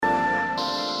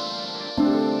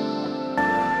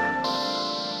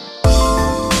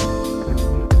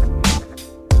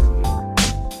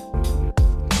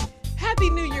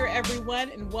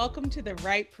everyone, and welcome to the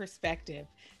Wright Perspective.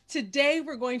 Today,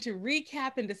 we're going to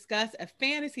recap and discuss a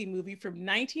fantasy movie from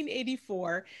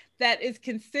 1984 that is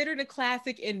considered a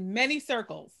classic in many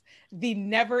circles, The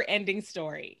NeverEnding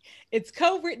Story. It's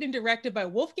co-written and directed by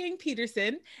Wolfgang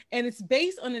Petersen, and it's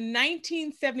based on a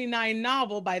 1979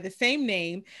 novel by the same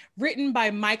name, written by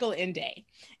Michael Ende.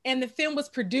 And the film was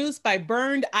produced by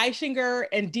Bernd Eichinger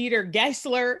and Dieter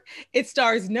Geisler. It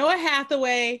stars Noah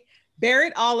Hathaway,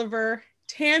 Barret Oliver,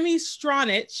 Tami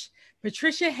Stronach,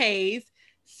 Patricia Hayes,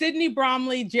 Sidney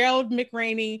Bromley, Gerald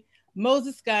McRaney,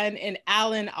 Moses Gunn, and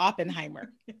Alan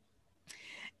Oppenheimer.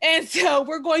 And so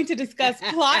we're going to discuss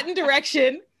plot and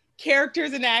direction,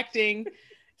 characters and acting,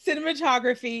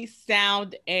 cinematography,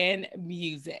 sound, and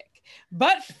music.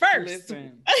 But first,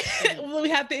 we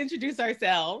have to introduce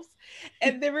ourselves,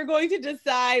 and then we're going to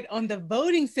decide on the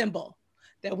voting symbol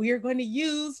that we are going to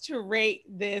use to rate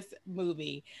this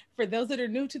movie. For those that are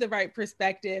new to the Wright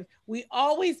Perspective, we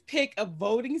always pick a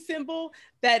voting symbol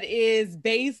that is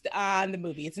based on the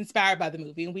movie. It's inspired by the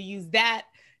movie, and we use that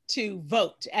to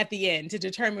vote at the end to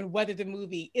determine whether the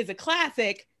movie is a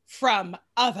classic from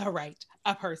the Wright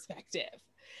Perspective.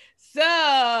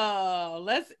 So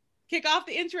let's kick off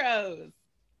the intros.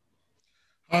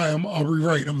 Hi, I'm Aubrey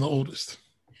Wright. I'm the oldest.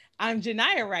 I'm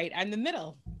Genia Wright. I'm the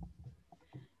middle.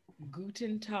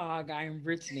 Guten Tag, I'm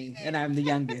Brittany, and I'm the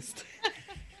youngest.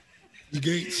 The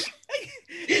Gates.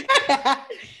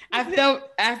 I felt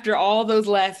after all those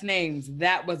last names,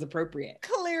 that was appropriate.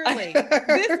 Clearly,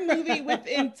 this movie,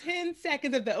 within 10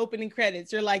 seconds of the opening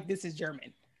credits, you're like, this is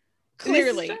German.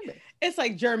 Clearly. German. It's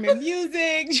like German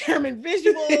music, German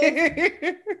visuals,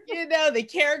 you know, the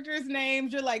characters'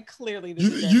 names. You're like, clearly this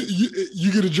is German.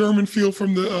 You get a German feel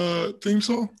from the theme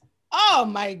song? Oh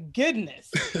my goodness.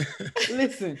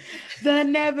 Listen, the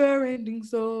never-ending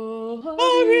story.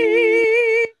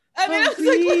 I mean, I was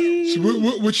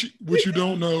like, what you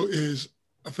don't know is,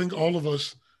 I think all of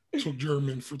us took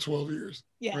German for 12 years.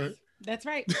 Yes, right? That's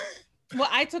right. Well,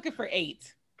 I took it for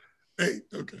 8. 8,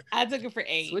 okay. I took it for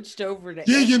 8. Switched over to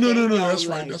no.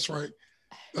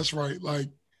 That's right. Like,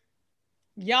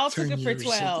 y'all took it for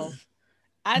 12.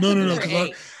 No,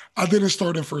 because I didn't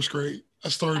start in first grade. I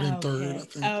started in third, I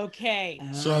think. Okay.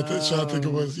 So I think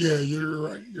it was, yeah, you're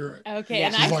right. Okay. Yeah,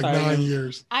 and it was like 9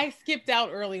 years. I skipped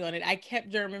out early on it. I kept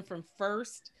German from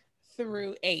 1st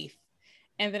through 8th.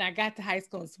 And then I got to high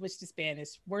school and switched to Spanish.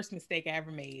 Worst mistake I ever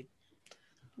made.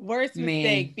 Worst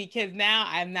mistake, because now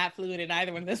I'm not fluent in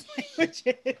either one of those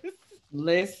languages.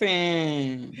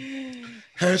 Listen.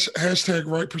 Hashtag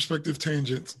Wright Perspective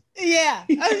tangents. Yeah.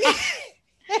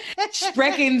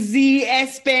 Sprechen Sie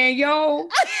Espanol?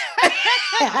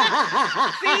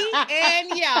 See and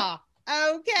y'all.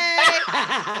 Okay.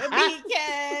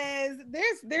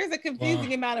 Because there's a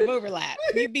confusing amount of overlap.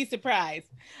 You'd be surprised.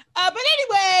 But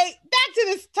anyway, back to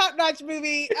this top-notch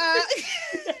movie.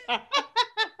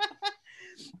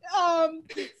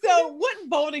 So what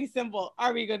voting symbol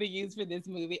are we going to use for this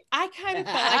movie? I kind of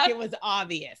felt like it was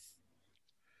obvious.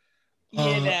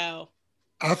 You know.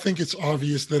 I think it's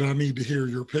obvious that I need to hear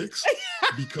your picks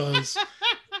because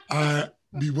I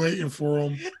be waiting for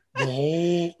them the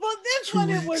whole. Well, this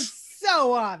one, it was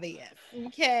so obvious.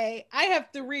 Okay, I have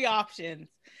 3 options,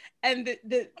 and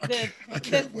I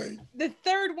can't wait. The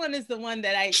third one is the one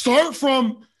that I start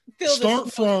from.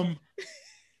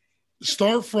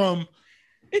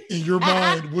 In your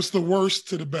mind, what's the worst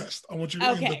to the best? I want you to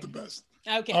end at the best.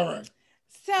 Okay. All right.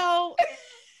 So.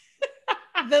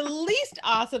 The least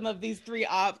awesome of these 3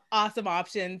 awesome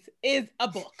options is a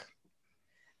book.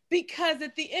 Because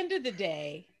at the end of the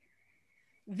day,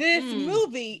 this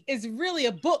movie is really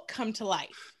a book come to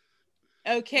life.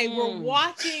 Okay, we're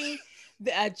watching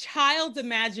a child's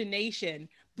imagination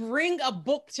bring a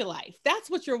book to life. That's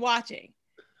what you're watching.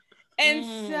 And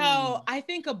so I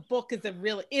think a book is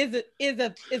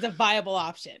a viable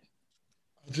option.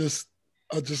 I just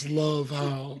love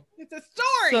how it's a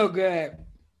story. So good.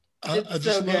 I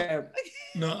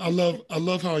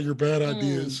love how your bad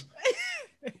ideas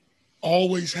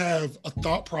always have a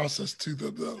thought process to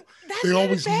them, though. They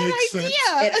always make sense.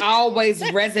 It always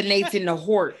resonates in the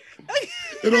heart.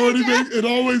 It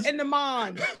always in the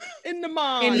mind.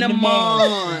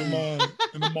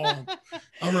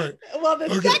 All right. Well,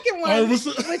 the second one, which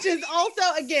is also,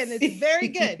 again, it's very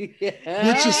good.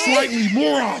 Which is slightly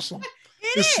more awesome.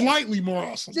 It's slightly more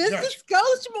awesome. Just a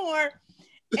skosh more.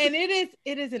 And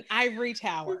it is an ivory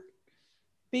tower.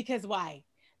 Because why?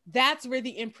 That's where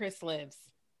the Empress lives.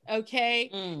 Okay.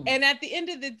 And at the end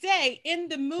of the day, in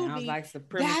the movie,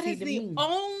 that is the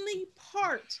only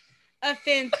part of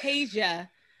Fantasia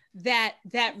that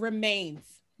remains,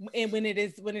 and when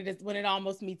it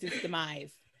almost meets its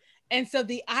demise. And so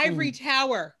the ivory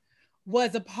tower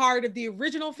was a part of the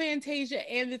original Fantasia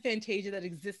and the Fantasia that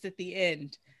exists at the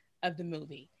end of the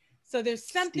movie. So there's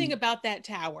something about that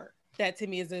tower that to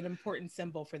me is an important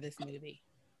symbol for this movie.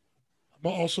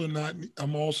 I'm also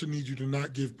need you to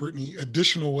not give Brittany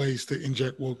additional ways to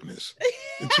inject wokeness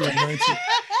into a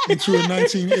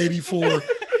 1984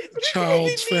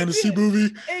 child's fantasy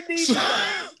movie. It needs it.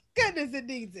 Goodness, it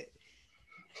needs it.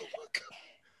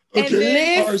 Okay. And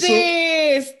listen,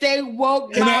 right, stay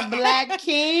woke, my Black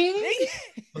king.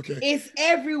 Okay. It's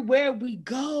everywhere we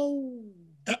go.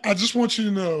 I just want you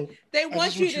to know. They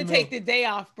want you to take the day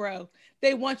off, bro.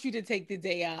 They want you to take the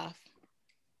day off.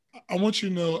 I want you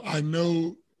to know I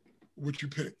know what you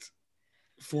picked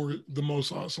for the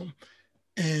most awesome.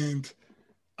 And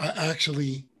I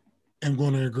actually am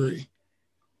going to agree.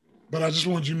 But I just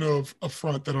want you to know up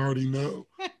front that I already know.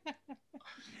 All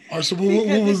right, so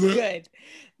what was it? Good.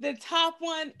 The top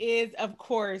one is, of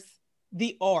course,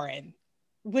 the Orin,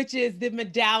 which is the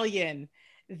medallion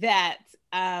that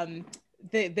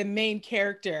the main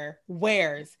character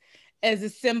wears as a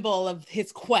symbol of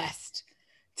his quest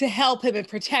to help him and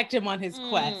protect him on his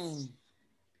quest.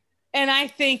 And I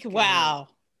think, wow,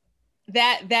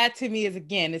 that to me is,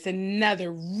 again, it's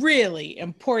another really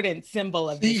important symbol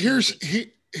of this.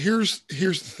 Here's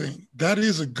the thing. That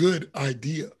is a good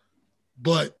idea,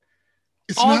 but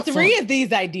it's all not three fun. Of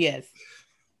these ideas.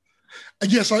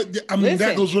 Yes, I mean, listen,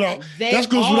 that goes without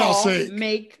saying.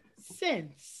 Make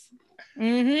sense.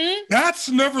 Mm-hmm. That's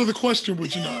never the question,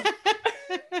 would you not?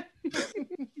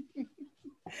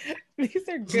 These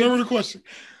are good. It's never the question.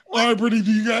 All right, Brittany,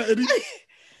 do you got any?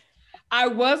 I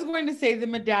was going to say the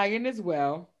medallion as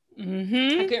well.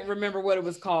 Mm-hmm. I couldn't remember what it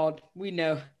was called. We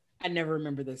know I never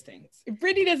remember those things.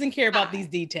 Brittany doesn't care about these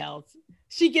details.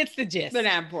 She gets the gist. They're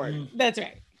not important. That's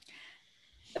right.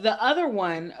 The other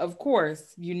one, of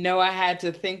course, I had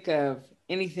to think of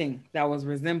anything that was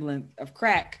resemblant of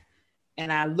crack.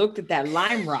 And I looked at that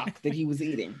lime rock that he was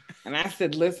eating. And I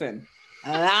said, listen,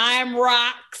 lime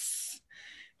rocks,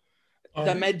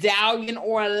 the medallion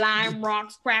or lime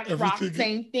rocks, crack rocks,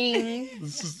 same thing.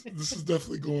 This is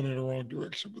definitely going in the wrong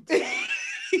direction. But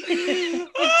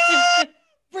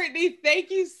Brittany,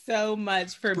 thank you so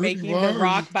much for making the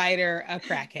rock biter a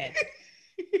crackhead.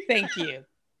 Thank you.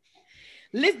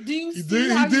 Listen, do you see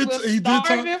how he was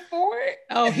starving for it?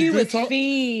 Oh, he was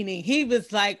fiending. He was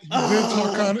like, he did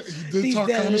talk kind of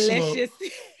slow.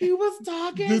 He was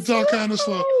talking. He did talk kind of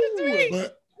slow.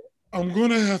 But I'm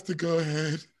gonna have to go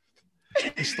ahead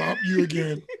and stop you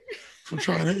again from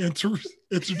trying to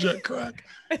interject crack.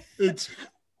 It's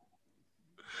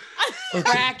okay.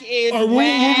 Crack is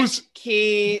whack,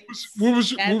 kids. What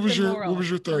was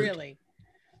your third? Really?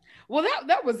 Well,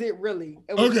 that was it, really.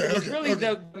 It was really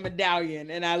the medallion.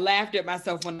 And I laughed at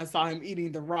myself when I saw him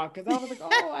eating the rock, because I was like,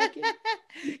 oh, I can.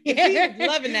 Yeah, he was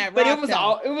loving that rock. But it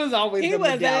was always he the was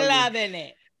medallion. Loving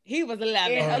it. He was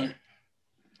loving it.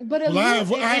 But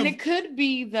and it could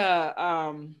be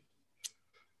the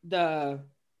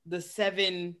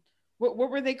seven, what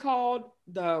were they called?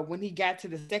 When he got to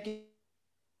the second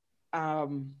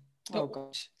the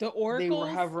oracles? They were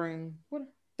hovering. What?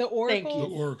 The oracles? Thank you.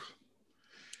 The oracle.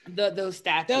 Those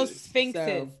statues,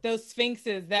 those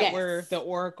sphinxes that were the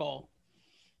oracle.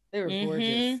 They were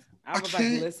gorgeous. I was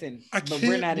like, listen, but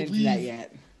we're not into that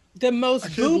yet. The most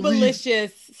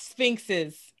boobalicious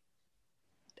sphinxes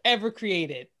ever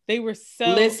created. They were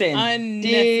so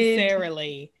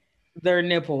unnecessarily their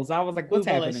nipples. I was like, what's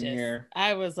happening here?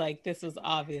 I was like, this was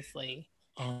obviously.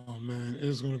 Oh man,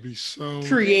 it's gonna be so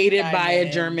created by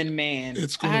a German man.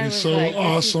 It's gonna be so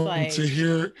awesome to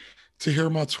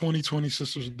hear my 2020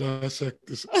 sisters dissect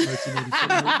this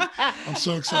 1984 movie. I'm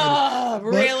so excited. Oh,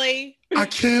 really? I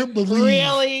can't believe.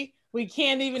 Really? We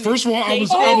can't even. First of all, I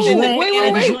was wrong.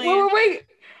 Wait.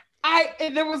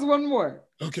 There was one more.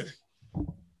 Okay.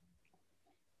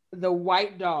 The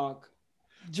white dog.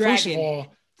 Dragon.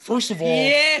 First of all,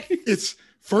 yes. It's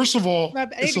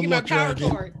a luck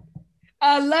dragon.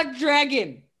 A luck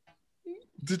dragon.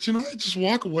 Did you not just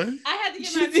walk away? I had to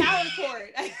get my power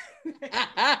cord.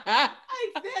 I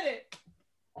said it.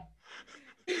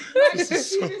 My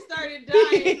computer started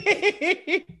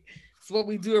dying. It's what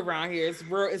we do around here. It's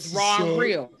real. It's raw and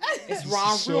real. It's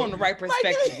raw and real on the right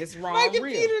perspective. It's raw and real. My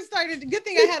computer started. Good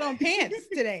thing I had on pants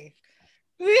today.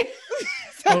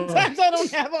 Sometimes I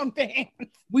don't have on pants.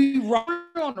 We raw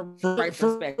on the right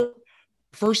perspective.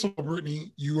 First of all,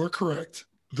 Brittany, you are correct.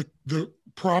 The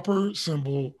proper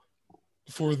symbol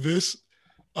for this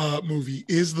movie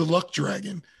is the luck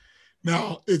dragon.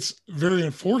 Now, it's very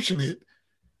unfortunate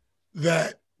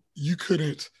that you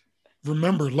couldn't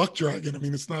remember luck dragon. I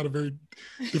mean, it's not a very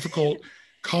difficult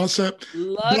concept.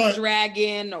 Luck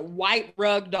dragon, white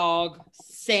rug dog,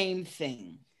 same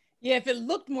thing. Yeah, if it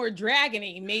looked more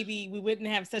dragony, maybe we wouldn't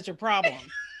have such a problem.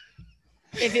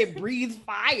 If it breathed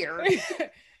fire.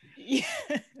 Yeah.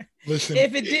 Listen,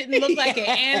 if it didn't look like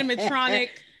an animatronic,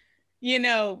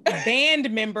 band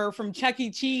member from Chuck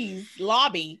E. Cheese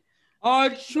lobby.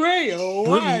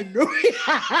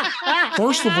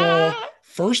 First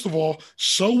of all,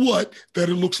 so what that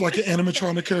it looks like an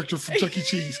animatronic character from Chuck E.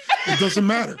 Cheese? It doesn't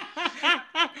matter.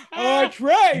 I'm a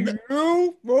dragon.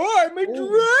 Well, that's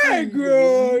not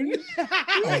good.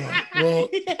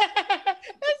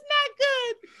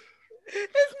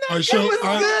 It's not.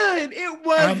 It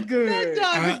was good. That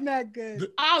dog is not good.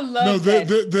 I love that.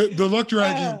 The luck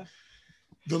dragon.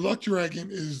 The luck dragon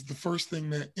is the first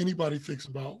thing that anybody thinks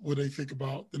about when they think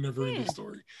about the NeverEnding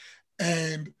Story,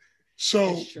 and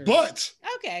so, but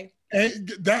okay,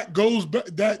 and that goes back.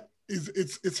 That is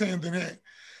it's hand in hand.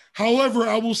 However,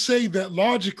 I will say that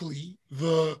logically,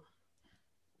 the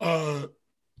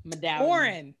medallion.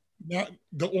 Orin. Not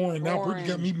the Orin. Now Brittany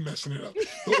got me messing it up.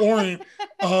 The Orin.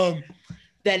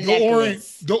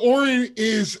 The Orin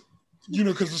is,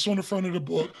 because it's on the front of the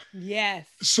book. Yes.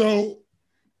 So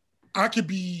I could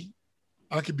be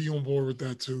on board with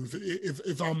that too.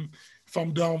 If I'm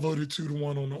downvoted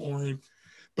 2-1 on the Orin.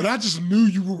 But I just knew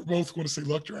you were both going to say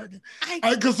Luck Dragon.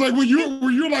 Because like when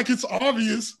you're like it's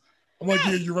obvious, I'm like,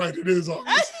 yeah, you're right, it is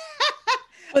obvious.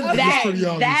 But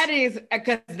that is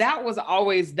because that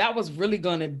was really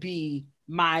gonna be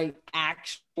my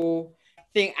actual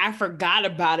thing. I forgot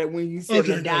about it when you said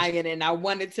medallion, and I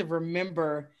wanted to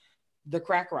remember the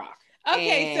crack rock.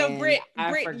 Okay, so Britt,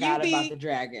 I forgot about the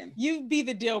dragon. You be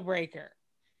the deal breaker.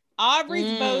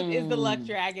 Aubrey's vote is the Luck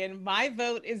Dragon. My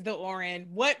vote is the Orin.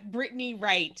 What Brittany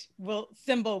Wright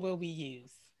symbol will we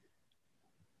use?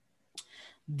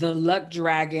 The Luck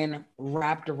Dragon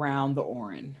wrapped around the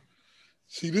Orin.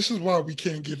 See, this is why we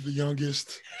can't get the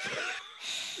youngest.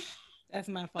 That's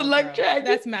my fault. The Luck Dragon.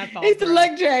 That's my fault. It's the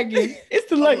Luck Dragon. It's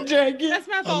the Luck Dragon. That's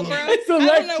my fault, bro. It's the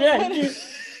Luck Dragon.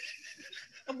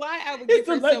 Why I would give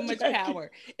her so much power.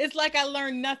 It's like I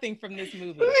learned nothing from this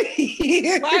movie.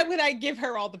 Why would I give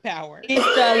her all the power? It's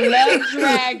the Luck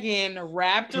Dragon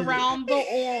wrapped around the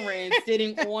Orin,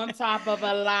 sitting on top of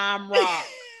a lime rock.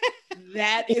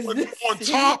 That is on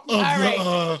top of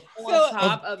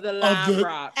the lime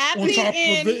rock. At on the top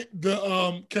end, of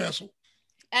the castle.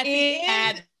 At the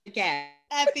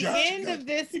end of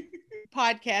this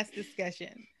podcast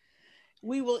discussion,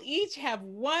 we will each have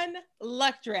one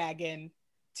Luck Dragon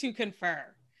to confer.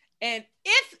 And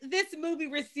if this movie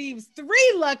receives 3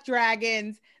 Luck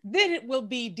Dragons, then it will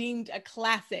be deemed a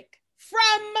classic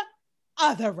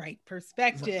from the Wright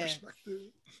Perspective.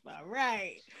 All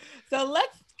right. So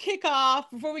let's kick off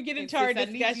before we get into our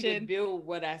discussion. I need you to build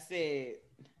what I said.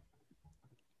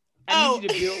 I need you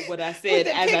to build what I said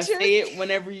as I say it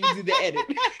whenever you do the edit.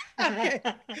 Okay.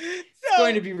 It's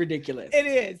going to be ridiculous. It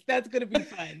is. That's going to be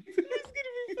fun. It's going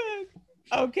to be fun.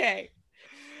 Okay.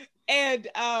 And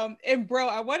bro,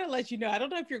 I want to let you know, I don't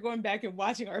know if you're going back and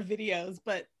watching our videos,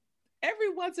 but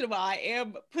every once in a while I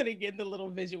am putting in the little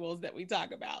visuals that we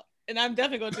talk about. And I'm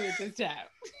definitely going to do it this time.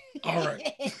 All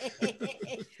right.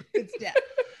 Good step.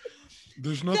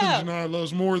 There's nothing Janiyah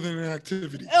loves more than an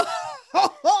activity.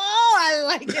 I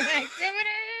like an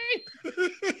activity.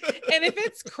 And if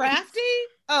it's crafty,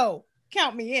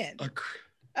 count me in.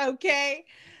 Okay.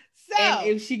 So, and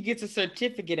if she gets a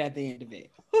certificate at the end of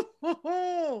it.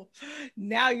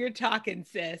 Now you're talking,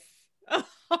 sis.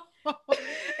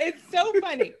 It's so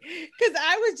funny because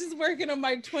I was just working on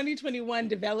my 2021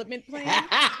 development plan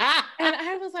and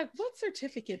I was like, what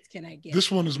certificates can I get? This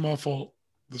one is my fault.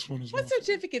 What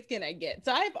certificates can I get?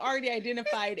 So I've already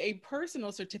identified a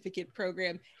personal certificate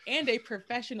program and a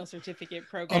professional certificate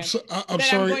program I'm sorry.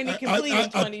 I'm going to complete in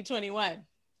 2021.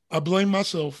 I blame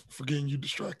myself for getting you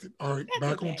distracted. All right,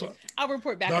 That's back on top. I'll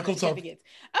report back on certificates.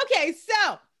 Okay,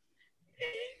 so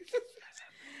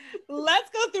let's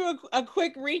go through a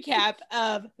quick recap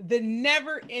of The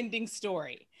NeverEnding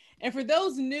Story. And for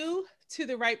those new to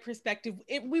the Wright Perspective,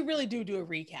 we really do a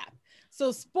recap.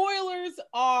 So spoilers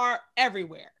are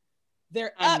everywhere.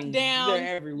 They're down,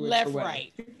 they're everywhere, left,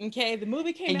 right. Okay, the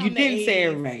movie came out. And you didn't say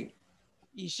it right.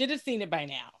 You should have seen it by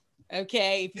now.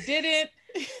 Okay, if you didn't,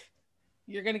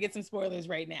 you're gonna get some spoilers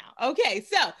right now. Okay,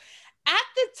 so at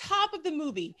the top of the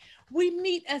movie, we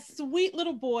meet a sweet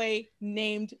little boy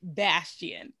named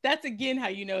Bastian. That's again how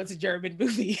you know it's a German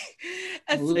movie.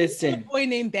 Sweet little boy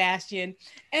named Bastian.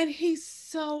 And he's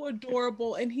so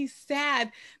adorable and he's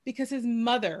sad because his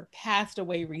mother passed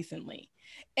away recently.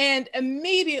 And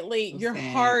immediately your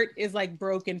heart is like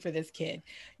broken for this kid.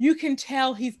 You can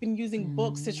tell he's been using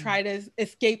books to try to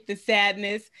escape the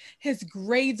sadness. His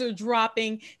grades are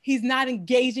dropping. He's not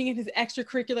engaging in his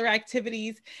extracurricular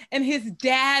activities. And his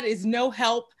dad is no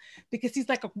help because he's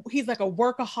like a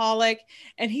workaholic.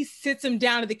 And he sits him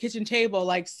down at the kitchen table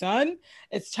like, son,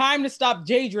 it's time to stop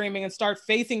daydreaming and start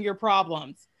facing your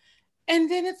problems. And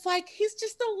then it's like, he's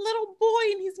just a little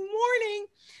boy and he's mourning.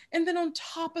 And then on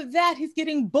top of that, he's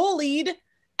getting bullied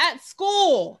at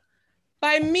school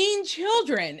by mean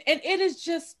children. And it is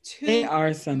just too They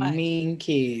are some much. Mean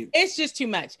kids. It's just too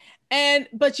much.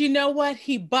 But you know what?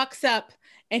 He bucks up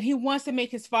and he wants to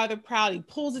make his father proud. He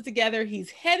pulls it together. He's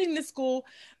heading to school,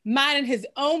 minding his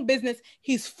own business.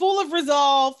 He's full of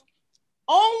resolve,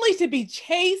 only to be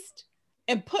chased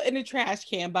and put in a trash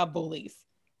can by bullies.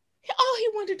 All he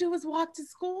wanted to do was walk to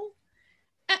school.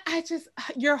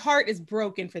 Your heart is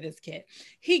broken for this kid.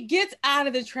 He gets out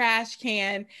of the trash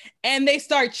can and they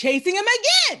start chasing him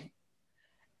again.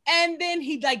 And then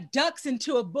he like ducks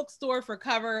into a bookstore for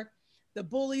cover. The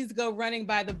bullies go running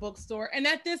by the bookstore. And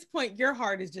at this point, your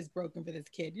heart is just broken for this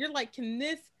kid. You're like, can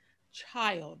this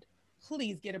child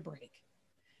please get a break?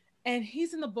 And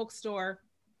he's in the bookstore.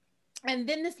 And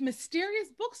then this mysterious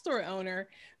bookstore owner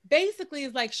basically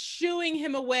is like shooing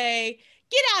him away.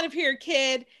 Get out of here,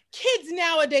 kid. Kids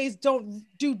nowadays don't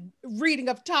do reading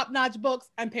of top-notch books.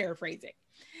 I'm paraphrasing.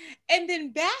 And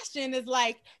then Bastian is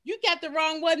like, you got the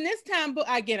wrong one this time.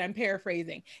 Again, I'm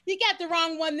paraphrasing. You got the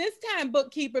wrong one this time,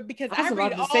 bookkeeper, because I was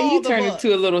about to say you turned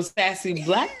into a little sassy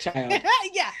black child.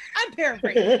 Yeah, I'm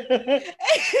paraphrasing. And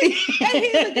he's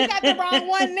like, you got the wrong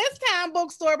one this time,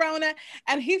 bookstore owner.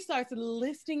 And he starts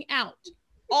listing out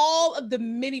all of the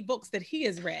many books that he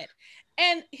has read.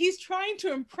 And he's trying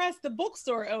to impress the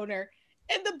bookstore owner.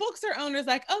 And the bookstore owner's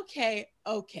like, okay.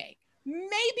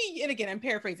 Maybe, and again, I'm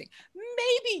paraphrasing,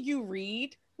 maybe you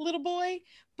read, little boy,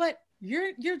 but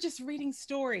you're just reading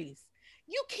stories.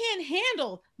 You can't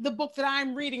handle the book that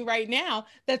I'm reading right now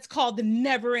that's called The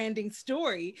NeverEnding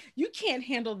Story. You can't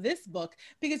handle this book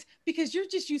because you're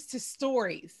just used to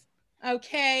stories.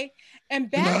 Okay. And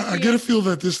I get a feel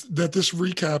that this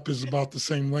recap is about the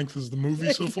same length as the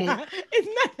movie so far.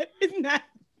 It's not.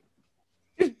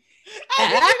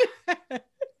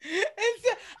 And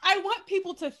so I want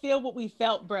people to feel what we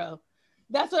felt, bro.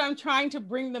 That's what I'm trying to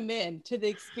bring them in to the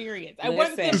experience. I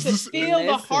want them to feel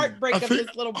the heartbreak of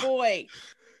this little boy.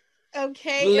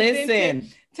 Okay. Listen. And then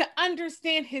to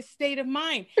understand his state of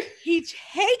mind. He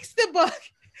takes the book.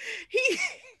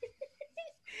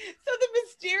 So the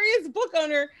mysterious book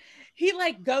owner, he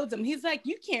like goads him. He's like,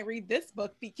 you can't read this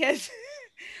book because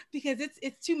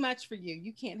it's too much for you.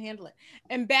 You can't handle it.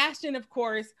 And Bastian, of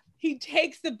course, he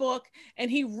takes the book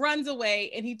and he runs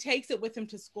away and he takes it with him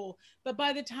to school. But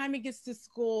by the time he gets to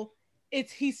school,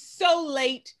 he's so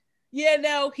late.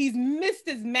 He's missed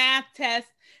his math test.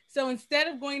 So instead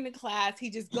of going to class, he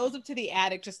just goes up to the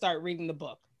attic to start reading the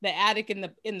book, the attic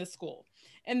in the school.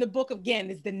 And the book,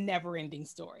 again, is The NeverEnding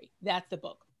Story. That's the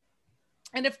book.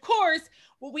 And of course,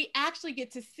 what we actually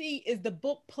get to see is the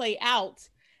book play out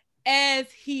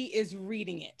as he is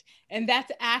reading it. And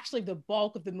that's actually the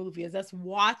bulk of the movie, is us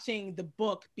watching the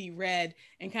book be read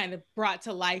and kind of brought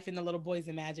to life in the little boy's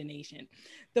imagination.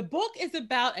 The book is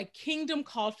about a kingdom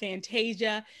called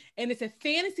Fantasia, and it's a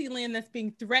fantasy land that's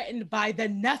being threatened by the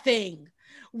nothing,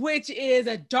 which is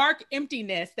a dark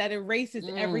emptiness that erases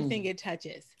everything it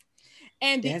touches.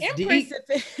 And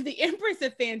the Empress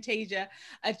of Fantasia,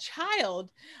 a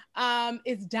child,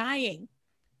 is dying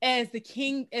as the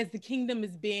kingdom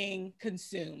is being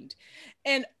consumed.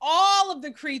 And all of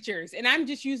the creatures, and I'm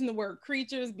just using the word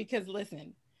creatures because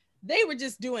listen, they were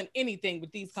just doing anything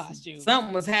with these costumes.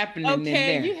 Something was happening in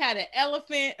there. You had an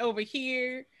elephant over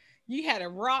here. You had a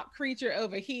rock creature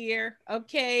over here.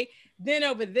 Okay. Then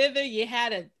over thither, you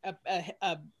had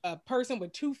a person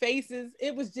with two faces.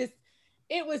 It was just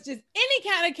any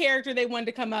kind of character they wanted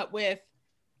to come up with,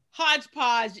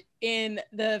 hodgepodge in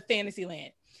the fantasy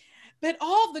land. But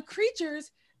all of the creatures,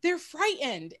 they're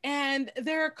frightened, and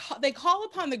they call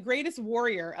upon the greatest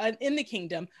warrior in the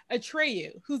kingdom,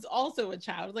 Atreyu, who's also a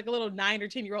child, like a little 9 or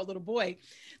 10-year-old little boy.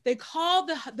 They call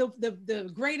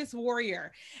the greatest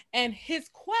warrior, and his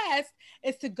quest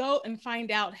is to go and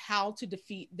find out how to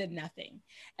defeat the nothing.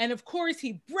 And of course,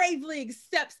 he bravely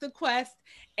accepts the quest,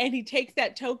 and he takes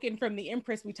that token from the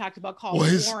Empress we talked about called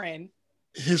Warren.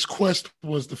 His quest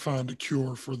was to find a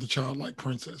cure for the childlike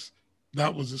princess.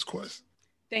 That was his quest.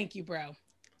 Thank you, bro.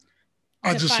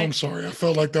 I'm sorry. I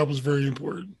felt like that was very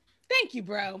important. Thank you,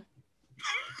 bro.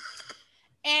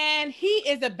 And he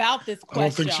is about this quest. I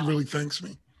don't think she really thanks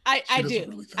me. I do.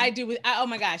 Really I do. Oh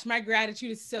my gosh, my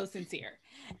gratitude is so sincere.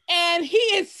 And he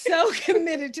is so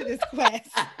committed to this quest.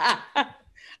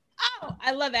 Oh,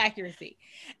 I love accuracy.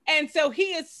 And so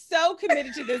he is so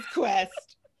committed to this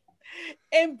quest.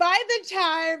 And by the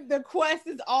time the quest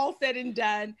is all said and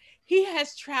done, he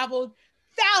has traveled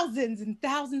thousands and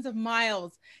thousands of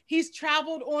miles. He's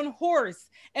traveled on horse,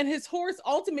 and his horse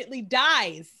ultimately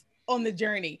dies on the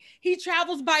journey. He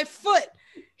travels by foot.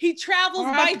 He travels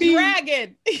by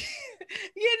dragon.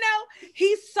 You know,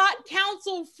 he sought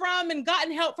counsel from and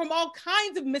gotten help from all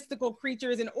kinds of mystical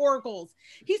creatures and oracles.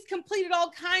 He's completed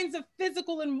all kinds of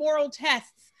physical and moral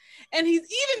tests. And he's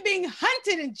even being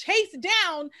hunted and chased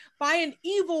down by an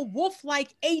evil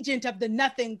wolf-like agent of the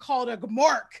nothing called a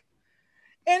Gmork.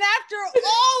 And after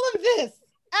all of this,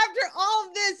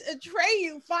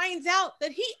 Atreyu finds out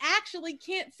that he actually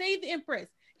can't save the Empress.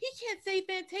 He can't save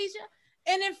Fantasia.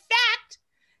 And in fact,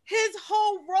 his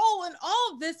whole role in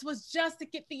all of this was just to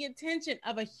get the attention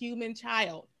of a human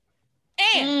child.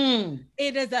 And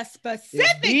it is a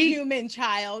specific human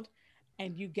child.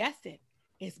 And you guessed it,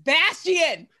 it's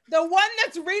Bastian, the one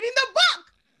that's reading the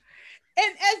book.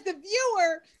 And as the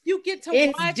viewer, you get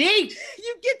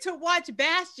to watch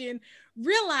Bastian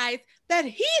realize that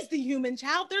he's the human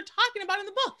child they're talking about in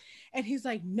the book. And he's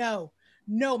like, no,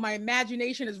 my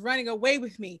imagination is running away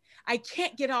with me. I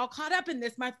can't get all caught up in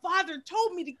this. My father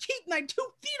told me to keep my 2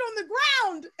 feet on the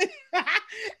ground.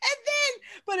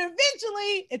 But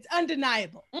eventually it's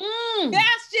undeniable.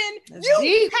 Bastian,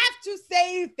 you have to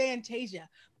save Fantasia.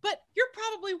 But you're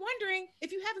probably wondering,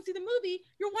 if you haven't seen the movie,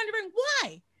 you're wondering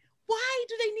why? Why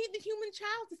do they need the human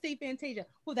child to save Fantasia?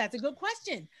 Well, that's a good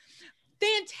question.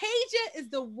 Fantasia is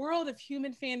the world of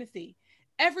human fantasy.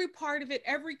 Every part of it,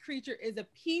 every creature is a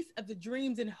piece of the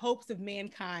dreams and hopes of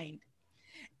mankind.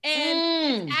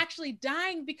 And it's actually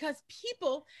dying because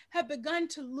people have begun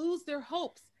to lose their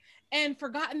hopes and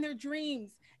forgotten their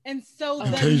dreams. And so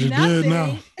Fantasia did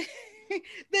now.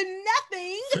 The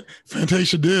nothing.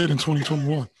 Fantasia did in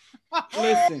 2021.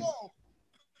 Listen.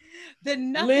 The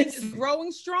nothing is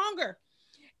growing stronger.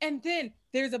 And then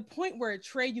there's a point where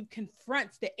Atreyu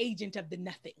confronts the agent of the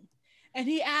nothing. And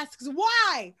he asks,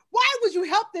 why? Why would you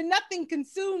help the nothing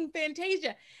consume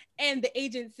Fantasia? And the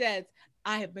agent says,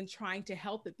 I have been trying to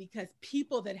help it because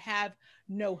people that have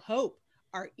no hope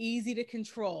are easy to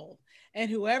control. And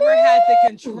whoever has the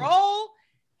control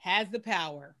has the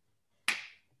power.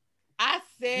 I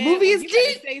said, movie is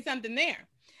deep. Say something there.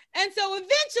 And so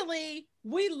eventually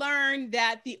we learn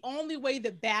that the only way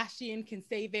that Bastian can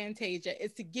save Fantasia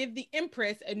is to give the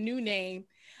Empress a new name.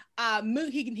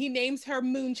 He names her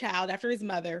Moonchild after his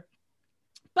mother.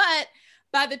 But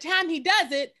by the time he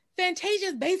does it, Fantasia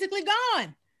is basically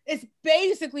gone. It's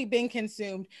basically been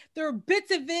consumed. There are bits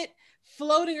of it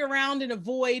floating around in a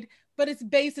void, but it's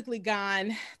basically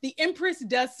gone. The Empress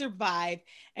does survive,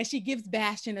 and she gives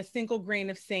Bastian a single grain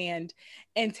of sand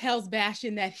and tells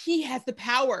Bastian that he has the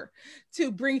power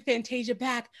to bring Fantasia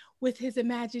back with his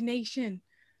imagination,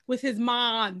 with his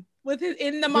mind, with his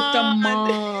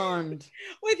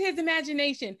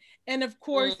imagination. And of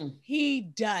course, he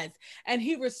does. And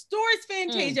he restores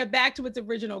Fantasia back to its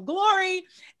original glory.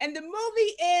 And the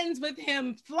movie ends with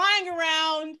him flying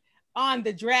around on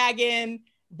the dragon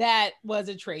that was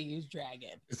Atreyu's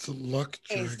dragon. It's a luck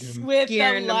dragon. With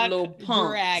the luck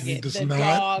dragon. He does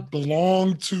not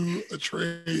belong to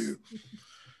Atreyu.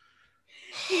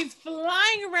 He's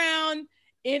flying around.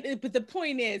 But the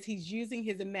point is, he's using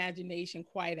his imagination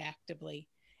quite actively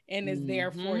and is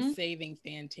therefore saving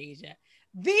Fantasia.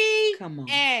 The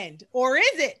end. Or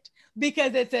is it?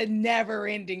 Because it's a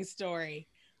never-ending story.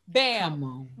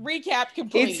 Bam. Recap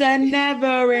complete. It's a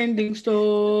never-ending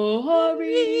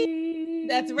story.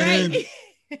 That's right.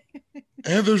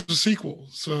 And there's a sequel.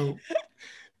 So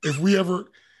if we ever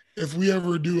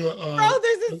do a Bro,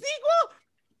 there's a sequel?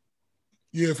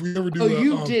 Yeah, if we ever do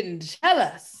you didn't tell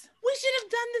us. We should have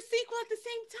done the sequel at the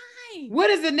same time. What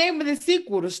is the name of the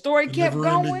sequel? The story kept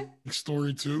going?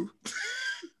 Story 2.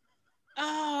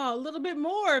 Oh, a little bit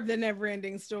more of the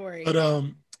never-ending story. But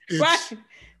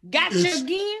Gotcha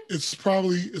again. It's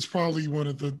probably one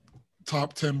of the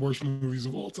top 10 worst movies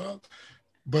of all time.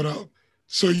 But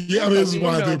so yeah, I mean, this is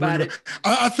why I did bring it up.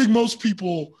 I think most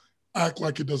people act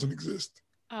like it doesn't exist.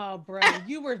 Oh, bro,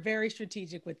 you were very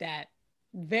strategic with that.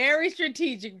 Very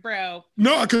strategic, bro.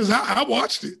 No, because I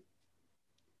watched it.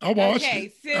 I watched it.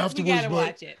 Okay, since we gotta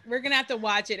watch it, we're gonna have to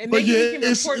watch it, and maybe we can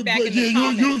report back in the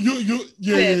comments.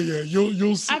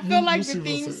 You'll see. I feel like the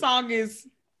theme song is,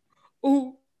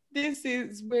 "Ooh, this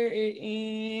is where it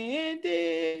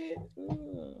ended."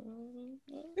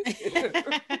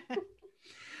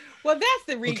 Well, that's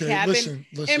the recap. Okay, listen,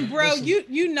 and bro, listen.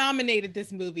 you nominated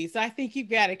this movie, so I think you've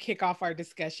got to kick off our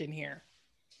discussion here.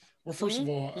 Well, first of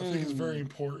all, I think it's very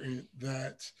important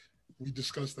that we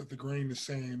discuss that The Grain of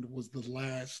Sand was the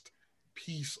last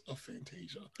piece of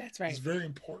Fantasia. That's right. It's very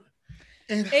important.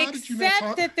 And how Except did you not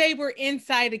talk? that they were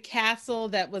inside a castle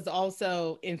that was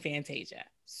also in Fantasia.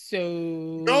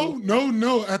 So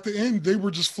no. At the end, they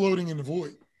were just floating in the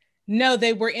void. No,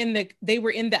 they were in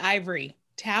the ivory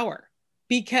tower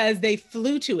because they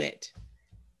flew to it.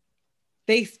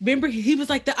 They remember he was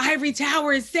like, the ivory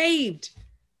tower is saved.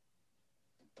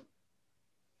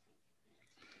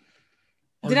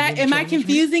 Am I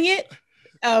confusing it?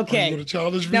 Okay. Are you gonna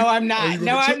challenge me? No, I'm not.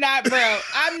 No, I'm not, bro.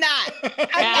 I'm not.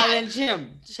 Challenge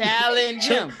him. Challenge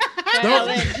him.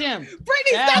 Challenge him.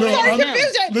 Brittany, stop starting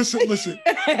confusion.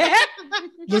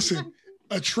 Listen.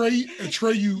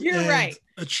 Atreyu. You're and, right.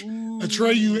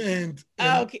 Atreyu and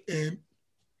okay.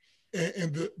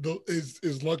 and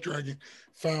is Luck Dragon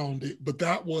found it, but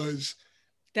that was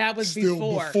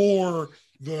still before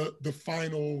the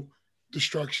final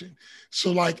destruction.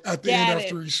 So like at the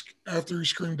end, after he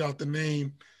screamed out the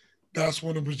name, that's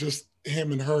when it was just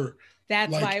him and her.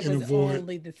 That's like, why it was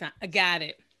only the sound. I got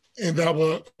it. And that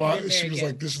was why she was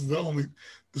like, "This is the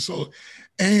soul."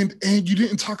 And you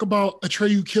didn't talk about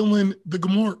Atreyu killing the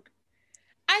Gamorrean.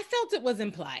 I felt it was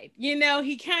implied.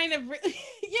 He kind of,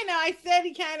 I said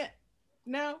he kind of.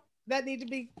 No, that need to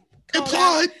be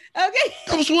implied. Okay,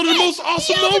 that was one of the most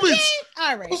awesome moments.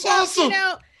 All right, it was awesome.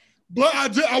 But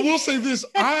I will say this: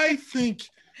 I think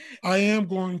I am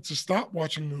going to stop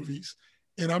watching movies,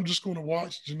 and I'm just going to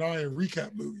watch Genia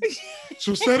recap movies.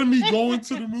 So instead of me going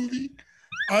to the movie,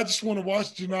 I just want to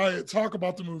watch Genia talk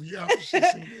about the movie after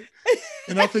she's seen it,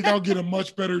 and I think I'll get a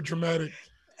much more dramatic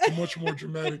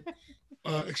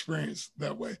experience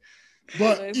that way.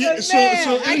 But yeah, so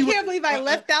anyway, I can't believe I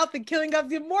left out the killing of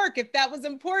the Gamorrean if that was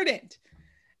important.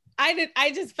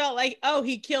 I just felt like, oh,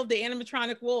 he killed the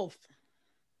animatronic wolf.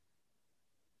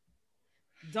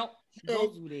 Don't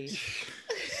do this.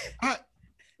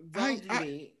 Don't do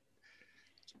that.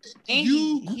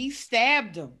 And he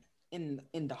stabbed him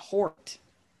in the heart.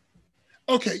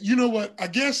 Okay, you know what? I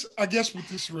guess what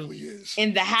this really is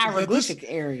in the hieroglyphic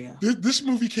area. This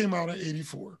movie came out in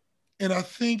 '84, and I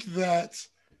think that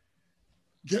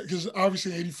because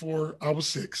obviously '84 I was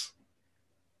 6.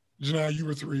 Genia, you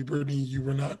were 3. Brittany, you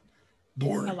were not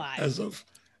born alive as of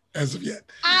yet.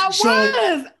 I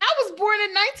was born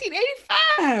in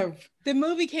 1985. The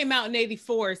movie came out in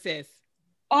 '84, sis.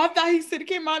 Oh, I thought he said it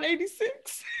came out in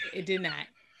 '86. It did not.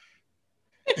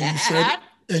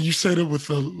 And you said it with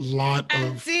a lot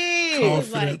of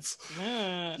confidence.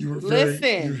 Like, you were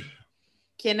very,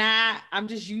 I'm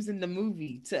just using the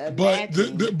movie to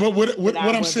imagine. But what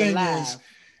I'm saying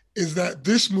is that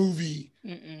this movie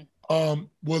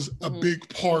was a big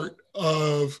part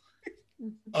of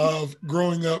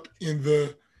growing up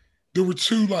there were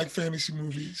 2 like fantasy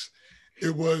movies.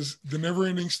 It was The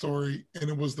NeverEnding Story and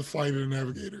it was The Flight of the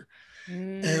Navigator.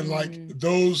 And like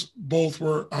those both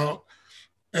were out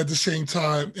at the same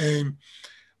time. And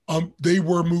they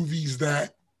were movies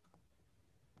that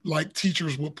like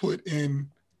teachers would put in,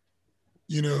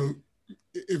 if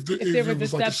it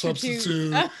was like a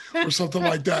substitute or something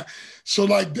like that. So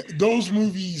like those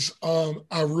movies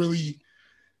I really,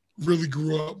 really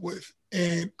grew up with.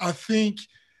 And I think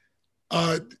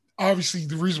obviously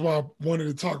the reason why I wanted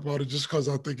to talk about it just because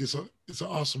I think it's an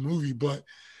awesome movie, but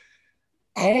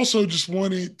I also just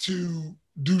wanted to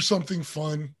do something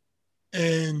fun.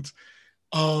 And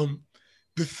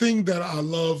the thing that I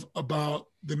love about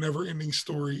The NeverEnding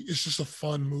Story is just a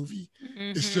fun movie.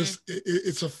 Mm-hmm. It's just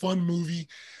it's a fun movie,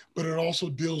 but it also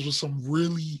deals with some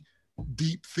really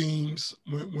deep themes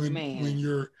when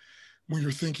you're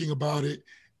thinking about it.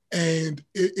 And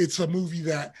it's a movie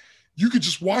that you could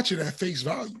just watch it at face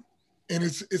value, and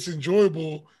it's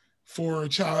enjoyable for a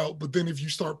child. But then if you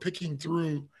start picking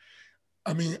through,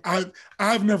 I mean,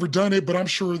 I've never done it, but I'm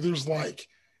sure there's like,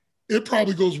 it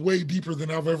probably goes way deeper than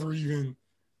I've ever even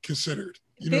considered.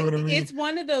 You know what I mean? It's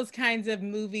one of those kinds of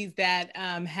movies that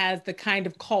has the kind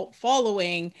of cult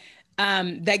following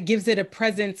that gives it a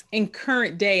presence in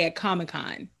current day at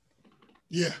Comic-Con.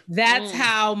 Yeah. That's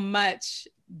how much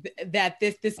that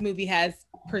this movie has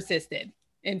persisted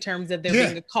in terms of there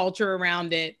being a culture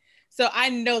around it. So I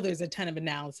know there's a ton of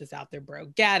analysis out there, bro.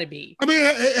 Gotta be. I mean,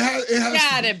 it has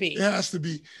gotta be. It has to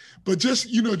be. But just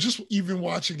even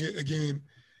watching it again,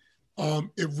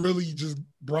 it really just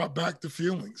brought back the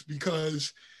feelings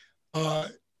because, I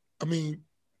mean,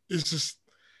 it's just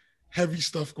heavy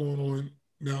stuff going on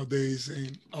nowadays.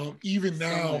 And even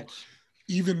now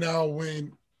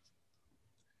when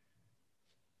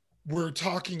we're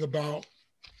talking about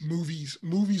movies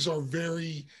are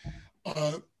very,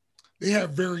 they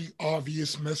have very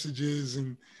obvious messages,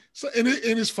 and so, and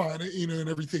it's fine, you know, and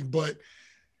everything. But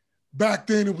back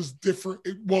then it was different.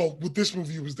 Well, with this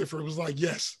movie, it was different. It was like,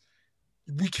 yes,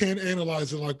 we can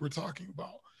analyze it like we're talking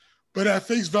about. But at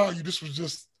face value, this was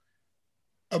just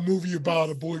a movie about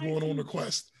a boy going on a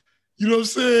quest. You know what I'm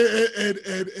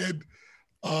saying?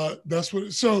 And that's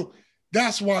what. So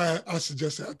that's why I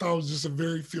suggested. I thought it was just a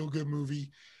very feel-good movie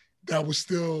that would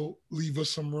still leave us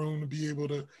some room to be able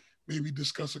to maybe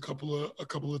discuss a couple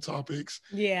of topics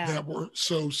that weren't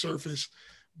so surface.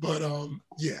 But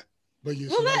yeah. But yeah,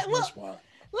 so that's why.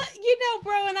 You know,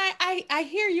 bro, and I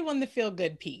hear you on the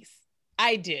feel-good piece.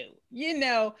 I do, you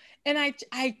know, and I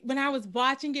when I was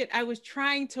watching it, I was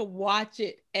trying to watch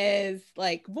it as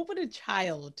like, what would a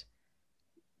child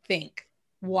think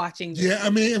watching this? Yeah, I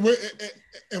mean,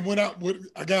 and when I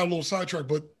got a little sidetracked,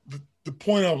 but the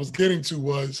point I was getting to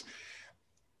was,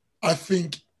 I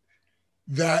think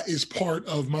that is part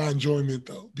of my enjoyment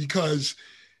though, because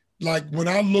like when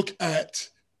I look at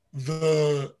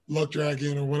the Luck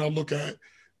Dragon, or when I look at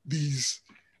these,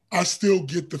 I still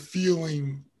get the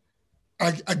feeling.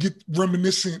 I get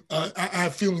reminiscent. I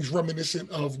have feelings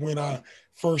reminiscent of when I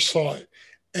first saw it,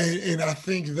 and I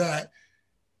think that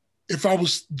if I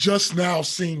was just now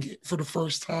seeing it for the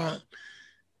first time,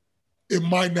 it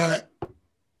might not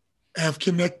have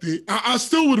connected. I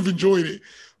still would have enjoyed it,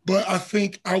 but I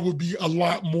think I would be a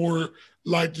lot more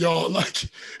like y'all, like,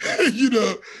 you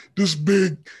know, this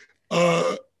big,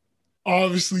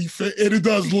 obviously, and it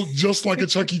does look just like a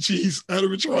Chuck E. Cheese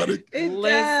animatronic. It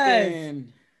does.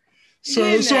 So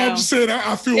I'm just saying,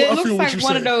 I feel. It I looks feel like what you're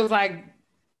one saying. of those, like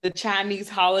the Chinese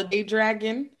holiday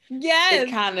dragon. Yes,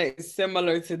 it kind of is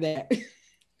similar to that.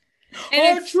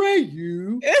 And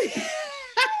Atreyu. But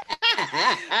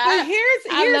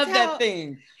I love that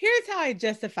thing. Here's how I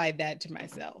justified that to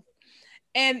myself,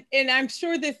 and I'm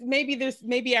sure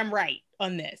maybe I'm right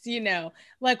on this. You know,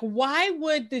 like, why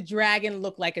would the dragon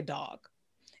look like a dog?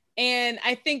 And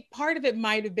I think part of it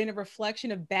might have been a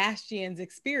reflection of Bastian's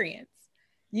experience.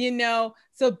 You know,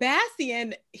 so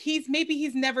Bastian, he's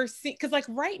never seen, because like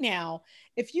right now,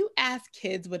 if you ask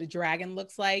kids what a dragon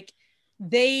looks like,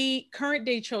 current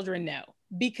day children know,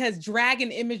 because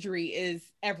dragon imagery is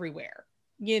everywhere.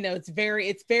 You know, it's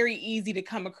very easy to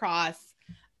come across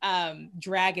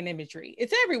dragon imagery.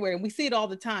 It's everywhere, and we see it all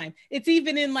the time. It's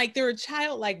even in, like, there are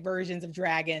childlike versions of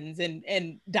dragons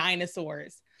and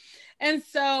dinosaurs. And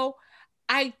so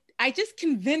I just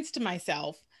convinced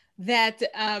myself that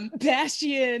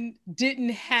Bastian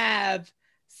didn't have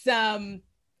some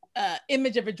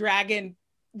image of a dragon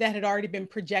that had already been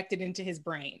projected into his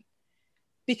brain,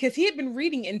 because he had been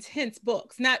reading intense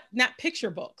books, not picture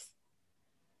books.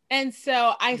 And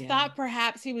so I thought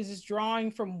perhaps he was just drawing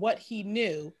from what he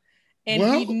knew, and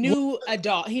he knew a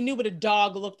dog. He knew what a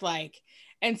dog looked like.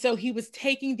 And so he was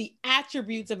taking the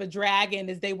attributes of a dragon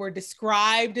as they were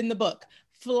described in the book: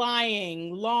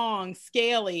 flying, long,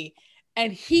 scaly,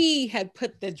 and he had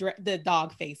put the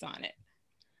dog face on it.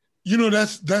 You know,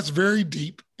 that's very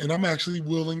deep, and I'm actually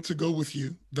willing to go with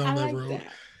you down that road. That.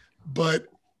 But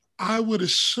I would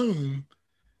assume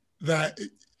that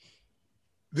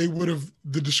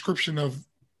the description of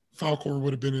Falkor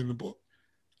would have been in the book.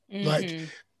 Mm-hmm. Like,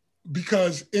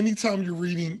 because anytime you're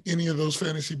reading any of those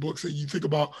fantasy books that you think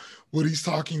about what he's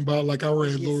talking about, like I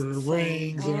read Lord of the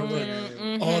Rings, and I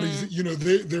read all these, you know,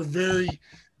 they're very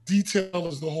detailed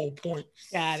is the whole point.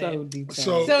 Got it.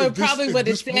 So it probably would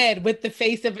have said with the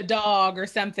face of a dog or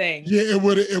something. Yeah, it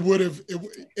would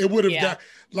have got,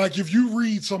 like, if you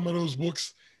read some of those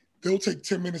books, they'll take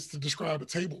 10 minutes to describe a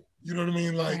table. You know what I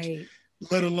mean? Like, right.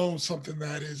 Let alone something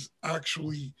that is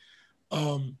actually,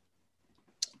 but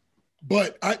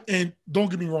and don't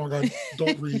get me wrong, I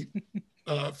don't read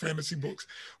fantasy books,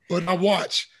 but I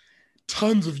watch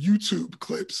tons of YouTube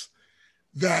clips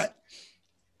that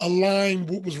align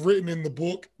what was written in the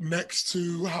book next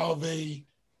to how they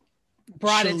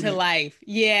brought it to life.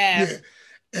 Yeah.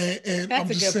 And that's I'm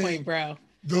a just good saying, point, bro.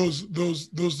 Those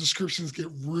descriptions get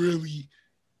really,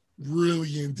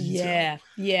 really in detail.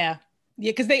 Yeah,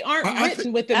 because they aren't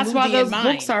written with the movie in mind. That's why those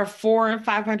books are 400 and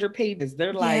 500 pages.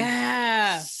 They're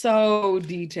like so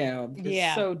detailed.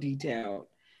 They're so detailed.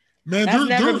 Man, that's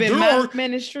never been my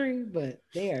ministry, but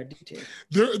they are detailed.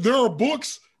 There are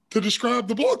books to describe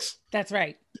the books. That's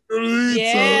right. You know what I mean?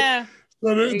 Yeah.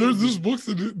 So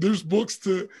there's books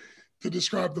to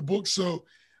describe the book. So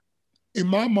in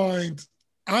my mind,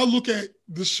 I look at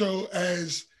the show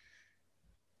as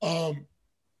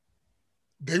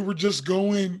they were just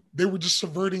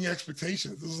subverting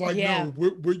expectations. It's like, no,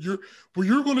 what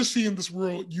you're going to see in this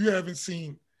world, you haven't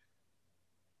seen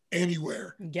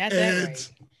anywhere. Got that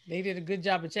right. They did a good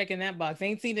job of checking that box.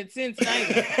 Ain't seen it since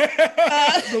neither.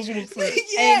 That's what I'm saying.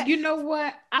 Yeah. And you know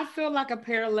what? I feel like a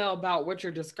parallel about what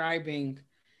you're describing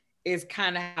is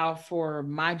kind of how for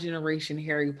my generation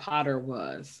Harry Potter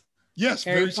was. Yes,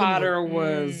 Harry Potter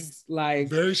similar. was like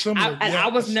very similar. And I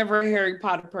was never a Harry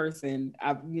Potter person.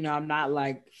 I'm not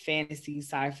like fantasy,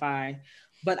 sci-fi,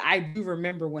 but I do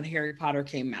remember when Harry Potter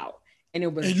came out, and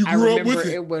it was. And I remember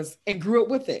it was, and grew up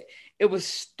with it. It was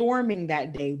storming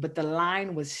that day, but the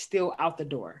line was still out the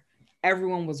door.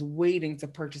 Everyone was waiting to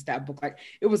purchase that book. Like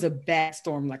it was a bad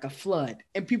storm, like a flood,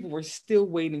 and people were still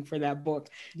waiting for that book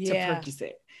to purchase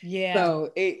it. Yeah.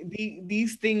 So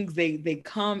these things they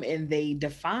come and they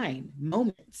define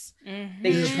moments. Mm-hmm.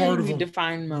 They truly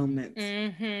define moments.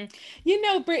 Mm-hmm. You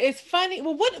know, Britt, it's funny.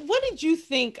 Well, what did you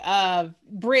think of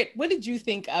Britt? What did you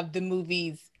think of the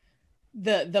movies,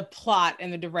 the plot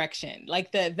and the direction,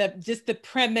 like the just the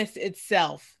premise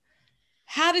itself?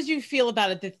 How did you feel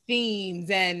about it? The themes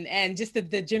and just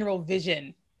the general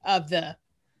vision of the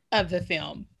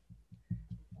film.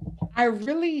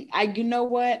 You know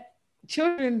what?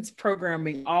 Children's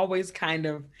programming always kind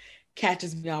of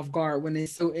catches me off guard when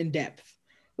it's so in depth,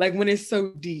 like when it's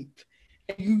so deep,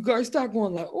 and you start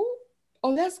going like,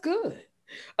 oh, that's good.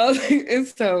 And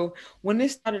so when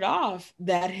it started off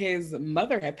that his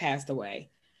mother had passed away,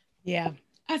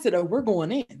 I said, oh, we're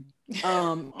going in,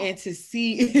 and to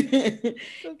see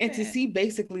and to see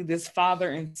basically this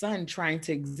father and son trying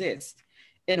to exist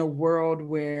in a world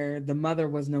where the mother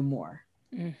was no more.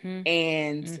 Mm-hmm.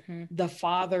 And mm-hmm. the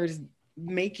father's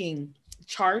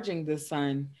charging the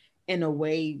son in a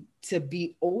way to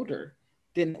be older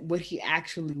than what he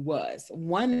actually was,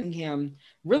 wanting him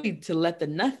really to let the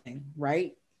nothing,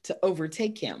 right, to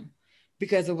overtake him,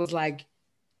 because it was like,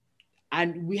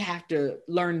 we have to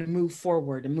learn to move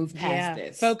forward and move past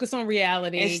this. Focus on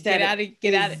reality. Get out of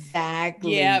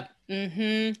exactly. Yep.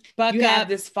 Mm-hmm. You have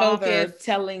this father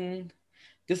telling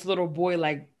this little boy,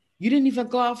 like, you didn't even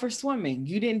go out for swimming.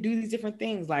 You didn't do these different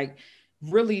things. Like,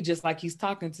 really just like he's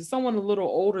talking to someone a little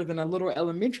older than a little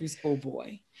elementary school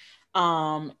boy.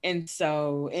 And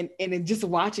just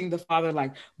watching the father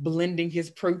like blending his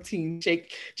protein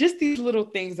shake, just these little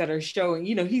things that are showing,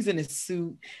 he's in a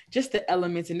suit, just the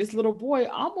elements, and this little boy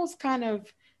almost kind of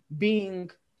being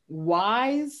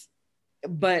wise,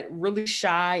 but really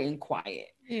shy and quiet.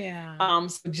 Yeah.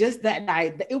 So just that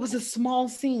night, it was a small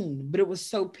scene, but it was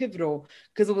so pivotal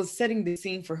because it was setting the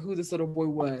scene for who this little boy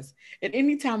was. And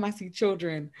anytime I see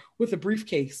children with a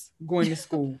briefcase going to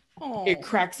school, it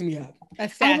cracks me up. A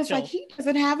satchel. I was like, he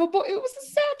doesn't have a book. It was a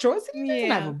satchel. He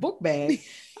doesn't have a book bag.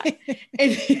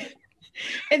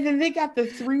 and then they got the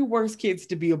 3 worst kids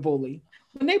to be a bully.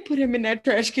 When they put him in that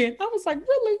trash can, I was like,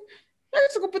 really? They're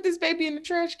just gonna put this baby in the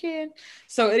trash can.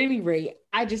 So at any rate,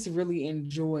 I just really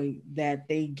enjoy that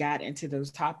they got into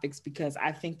those topics, because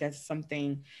I think that's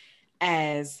something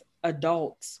as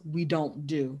adults we don't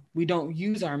do. We don't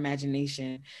use our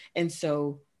imagination. And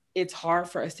so it's hard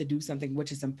for us to do something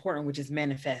which is important, which is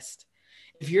manifest.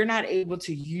 If you're not able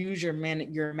to use your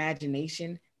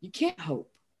imagination, you can't hope.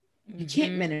 You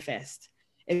can't manifest.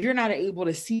 If you're not able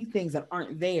to see things that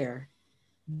aren't there,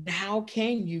 how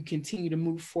can you continue to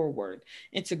move forward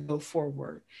and to go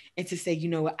forward and to say,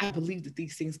 I believe that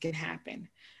these things can happen.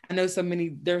 I know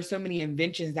there are so many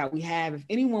inventions that we have. If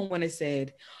anyone would have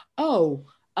said,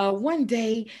 one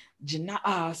day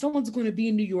someone's going to be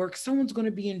in New York, someone's going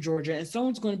to be in Georgia, and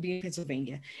someone's going to be in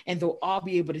Pennsylvania, and they'll all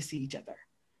be able to see each other,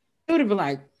 it would have been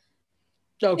like,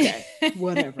 okay,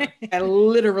 whatever. That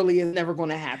literally is never going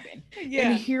to happen. Yeah.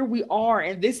 And here we are,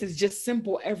 and this is just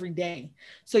simple every day.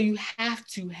 So you have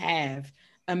to have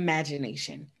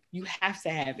imagination. You have to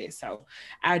have it. So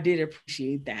I did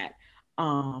appreciate that.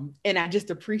 And I just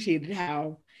appreciated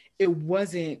how it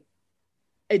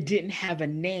didn't have a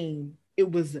name.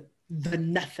 It was the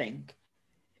nothing.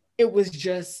 It was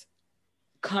just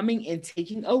coming and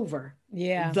taking over.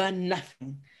 Yeah. The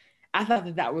nothing. I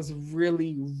thought that was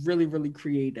really, really, really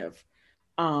creative.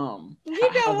 How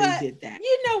they did that.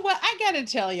 You know what? I gotta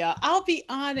tell y'all, I'll be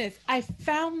honest. I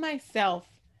found myself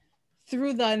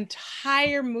through the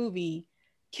entire movie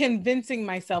convincing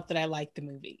myself that I liked the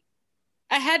movie.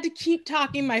 I had to keep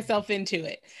talking myself into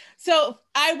it. So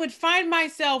I would find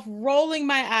myself rolling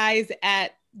my eyes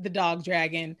at the dog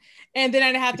dragon. And then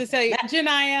I'd have to say,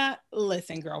 Genia,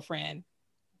 listen, girlfriend,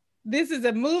 this is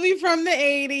a movie from the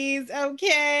 80s,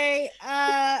 okay?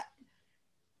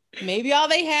 Maybe all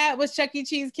they had was Chuck E.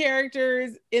 Cheese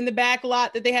characters in the back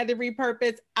lot that they had to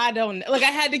repurpose. I don't know. Like I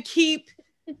had to keep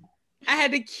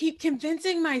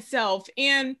convincing myself.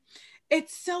 And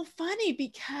it's so funny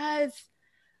because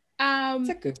That's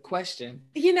a good question.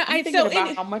 I'm thinking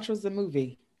about how much was the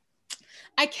movie.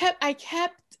 I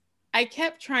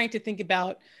kept trying to think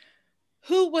about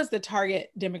who was the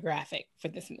target demographic for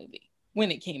this movie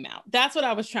when it came out. That's what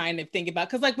I was trying to think about.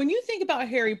 Because like when you think about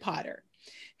Harry Potter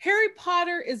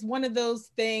is one of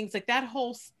those things, like that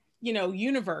whole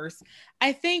universe,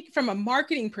 I think from a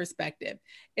marketing perspective,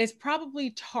 is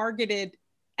probably targeted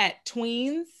at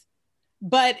tweens,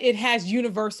 but it has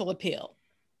universal appeal.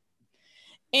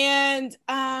 And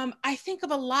I think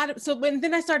of a lot of,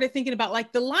 then I started thinking about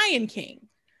like The Lion King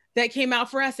that came out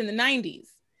for us in the 90s.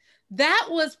 That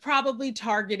was probably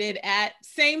targeted at,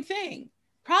 same thing,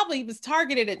 probably was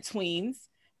targeted at tweens,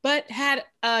 but had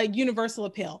a universal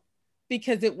appeal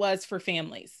because it was for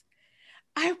families.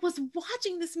 I was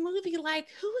watching this movie like,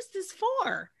 who is this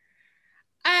for?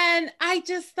 And I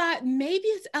just thought maybe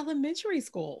it's elementary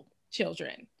school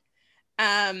children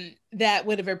that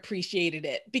would have appreciated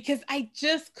it, because I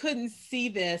just couldn't see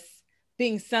this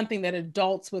being something that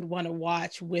adults would want to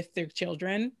watch with their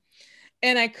children.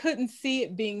 And I couldn't see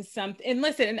it being something, and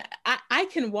listen, I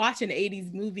can watch an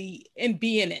 80s movie and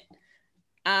be in it.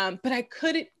 But I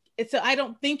couldn't, so I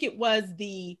don't think it was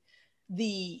the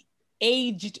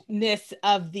agedness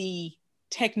of the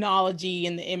technology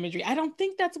and the imagery. I don't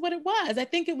think that's what it was. I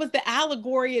think it was the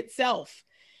allegory itself,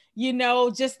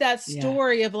 just that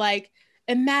story of like,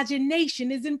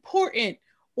 imagination is important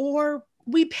or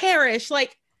we perish.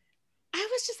 Like, I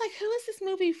was just like, who is this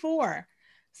movie for?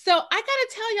 So I gotta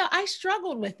tell y'all, I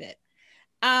struggled with it.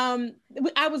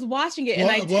 I was watching it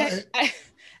and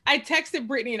I texted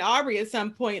Brittany and Aubrey at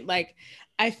some point, like,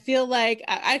 I feel like,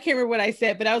 I can't remember what I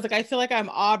said, but I was like, I feel like I'm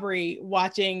Aubrey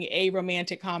watching a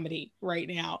romantic comedy right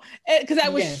now. Because I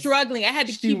was struggling. I had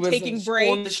to keep taking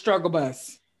breaks. On the struggle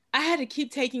bus. I had to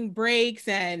keep taking breaks,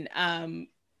 and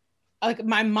like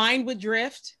my mind would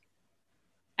drift.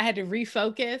 I had to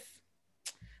refocus.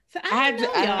 So I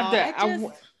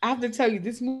have to tell you,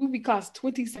 this movie cost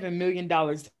 $27 million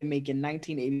to make in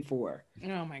 1984.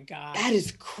 Oh my God. That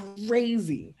is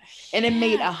crazy. And it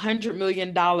made $100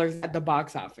 million at the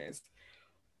box office.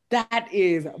 That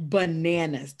is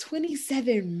bananas.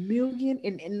 27 million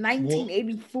in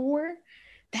 1984. Whoa.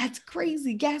 That's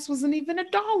crazy. Gas wasn't even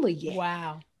 $1 yet.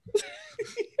 Wow.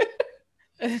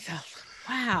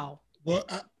 Wow. Well,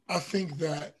 I think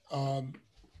that I'm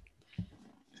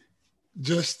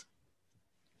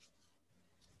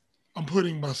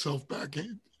putting myself back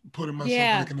in the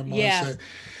mindset.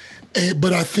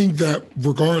 But I think that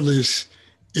regardless,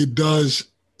 it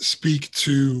does speak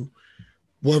to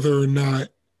whether or not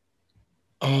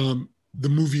the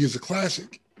movie is a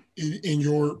classic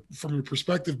from your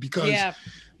perspective, because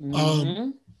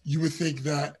you would think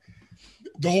that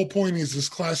the whole point is this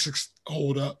classics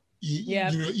hold up,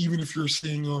 even if you're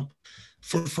seeing them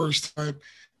for the first time.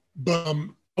 But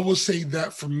I will say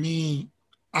that for me,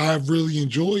 I really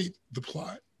enjoyed the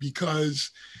plot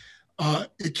because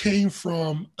it came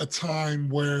from a time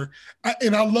where,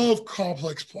 I love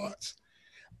complex plots.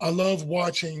 I love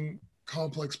watching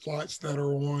complex plots that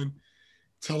are on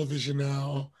television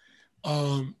now.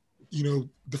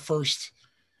 The first,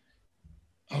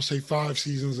 I'll say 5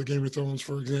 seasons of Game of Thrones,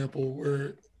 for example,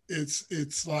 where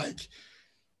it's like,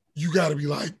 you got to be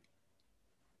like,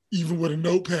 even with a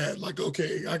notepad, like,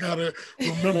 okay, I gotta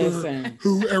remember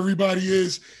who everybody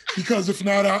is, because if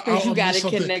not, you gotta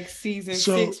connect season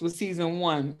 6 with season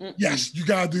 1. Yes, you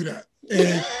gotta do that.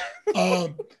 And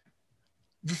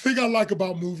the thing I like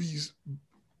about movies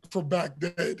from back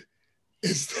then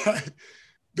is that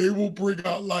they will bring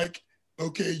out, like,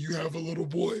 okay, you have a little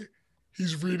boy,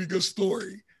 he's reading a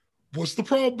story. What's the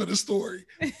problem with the story?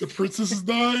 The princess is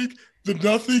dying. The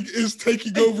nothing is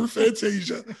taking over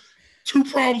Fantasia. 2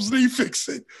 problems need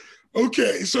fixing.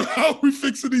 Okay, so how are we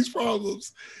fixing these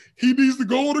problems? He needs to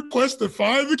go on a quest to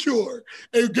find the cure.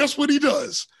 And guess what he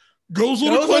does? Goes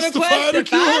on a quest to find the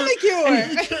cure.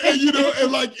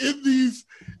 And like in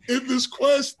this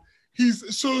quest,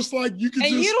 it's like you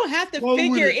can you don't have to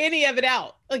figure any of it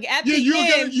out. Like at the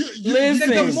end,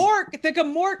 the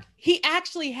Gamork, he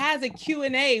actually has a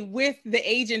Q&A with the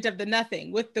agent of the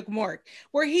Nothing, with the Gamork,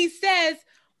 where he says,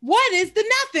 "What is the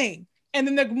Nothing?" And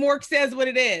then the Gamork says what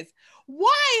it is.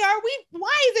 Why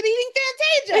is it eating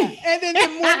Fantasia? And then the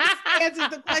Gamork answers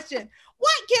the question,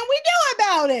 what can we do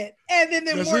about it? And then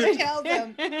the Gamork tells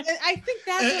them. And I think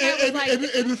that's what I was like,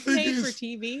 it's made for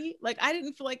TV. Like, I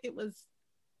didn't feel like it was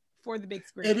for the big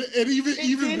screen. And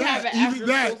even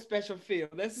that special feel.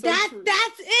 That's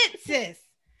it, sis.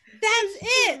 That's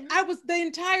it. I was the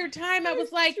entire time I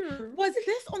was like, was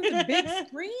this on the big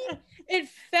screen? It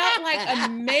felt like a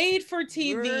made for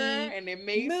TV and it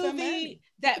made movie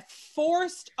that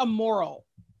forced a moral.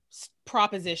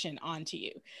 proposition onto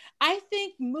you. I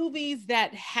think movies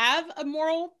that have a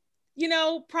moral,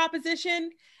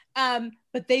 proposition,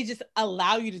 but they just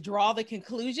allow you to draw the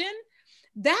conclusion,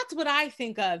 that's what I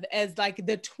think of as like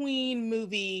the tween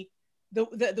movie,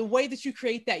 the way that you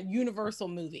create that universal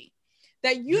movie,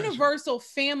 that universal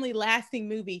family lasting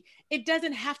movie. It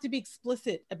doesn't have to be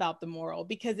explicit about the moral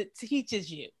because it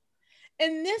teaches you.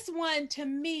 And this one, to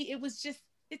me, it was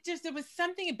there was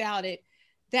something about it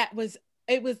that was,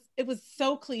 it was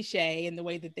so cliche in the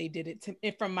way that they did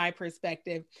it, from my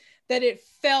perspective, that it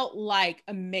felt like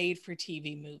a made for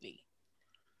TV movie.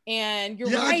 And you're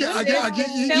right. It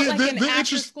felt like an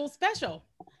after school special.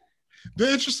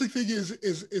 The interesting thing is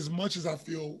as much as I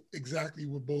feel exactly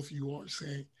what both of you are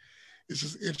saying, it's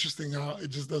just interesting how it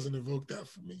just doesn't evoke that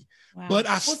for me. Wow. But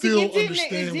I still understand what you're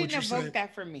saying. It didn't evoke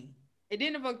that for me. It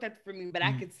didn't evoke that for me, but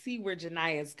I could see where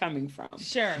Genia is coming from.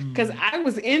 Sure. Because I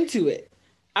was into it.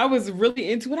 I was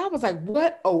really into it. I was like,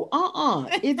 what? Oh,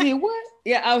 It did what?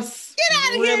 Yeah, I was get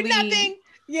out of here, nothing.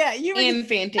 Yeah, you were in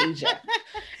Fantasia.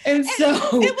 and so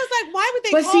it was like, why would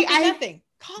they call it nothing?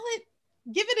 Call it,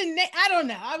 give it a name. I don't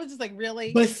know. I was just like,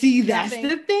 really? But see, that's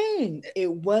the thing.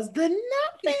 It was the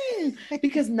nothing.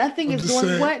 Because nothing is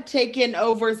doing what? Taking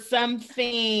over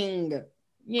something.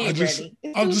 I'm just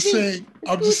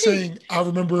saying, I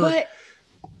remember. But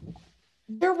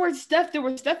there was stuff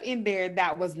in there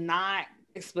that was not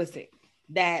explicit,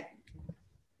 that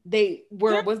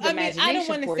was the imagination. I don't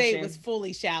want to say it was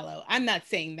fully shallow. I'm not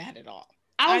saying that at all.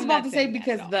 I was about to say,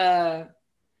 because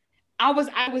I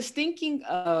was thinking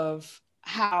of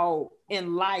how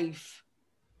in life,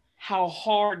 how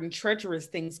hard and treacherous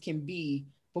things can be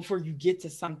before you get to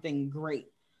something great.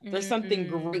 There's something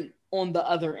great on the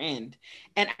other end.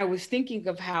 And I was thinking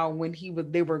of how when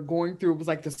they were going through, it was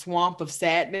like the swamp of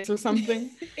sadness or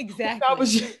something.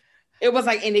 Exactly. It was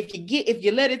like, and if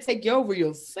you let it take you over,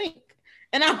 you'll sink.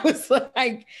 And I was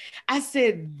like, I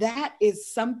said, that is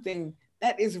something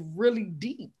that is really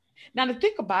deep. Now to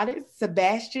think about it,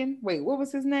 Sebastian, wait, what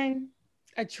was his name?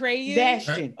 Atreyu?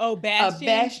 Bastian. Oh,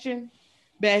 Bastian.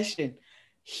 Bastian.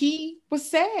 He was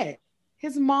sad.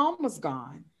 His mom was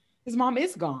gone. His mom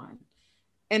is gone.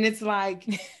 And it's like,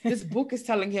 this book is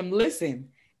telling him, listen,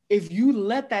 if you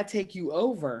let that take you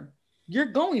over, you're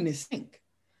going to sink.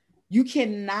 You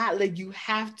cannot you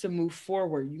have to move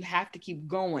forward. You have to keep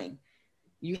going.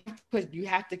 You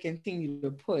have to continue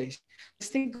to push.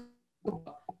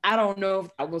 I don't know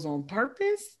if that was on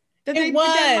purpose. It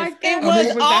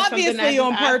was obviously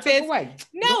on purpose.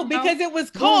 No, because it was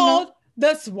called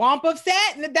the Swamp of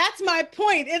Sadness. That's my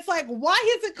point. It's like,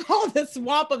 why is it called the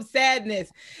Swamp of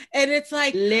Sadness? And it's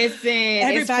like, listen,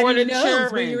 everybody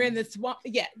knows when you're in the swamp.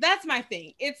 Yeah, that's my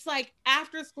thing. It's like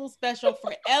after school special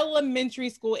for elementary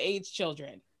school age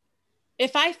children.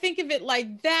 If I think of it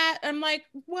like that, I'm like,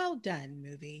 well done,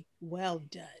 movie. Well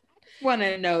done. Want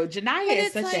to know, Genia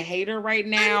is such a hater right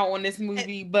now on this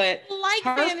movie, but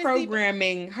her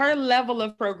programming, her level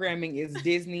of programming is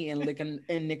Disney and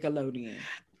Nickelodeon.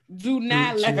 Do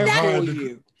not let her fool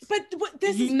you. But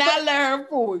let her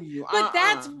fool you. But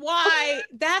that's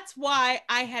why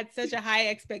I had such a high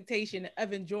expectation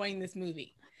of enjoying this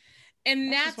movie,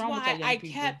 and that's why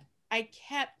I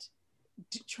kept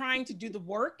trying to do the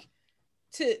work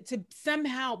to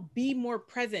somehow be more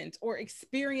present or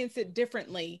experience it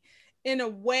differently in a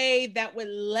way that would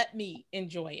let me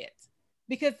enjoy it,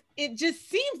 because it just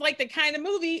seems like the kind of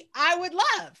movie I would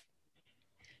love.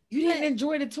 You didn't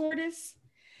enjoy the tortoise?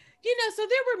 So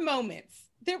there were moments.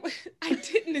 I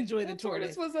didn't enjoy the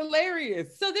tortoise. Was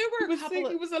hilarious. So there were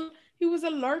he was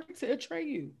allergic to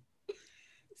Atreyu.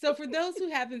 So for those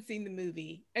who haven't seen the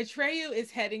movie, Atreyu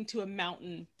is heading to a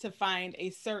mountain to find a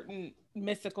certain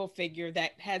mystical figure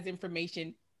that has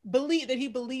information, he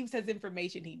believes has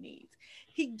information he needs.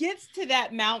 He gets to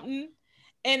that mountain,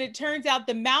 and it turns out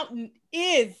the mountain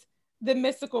is the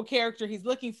mystical character he's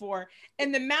looking for.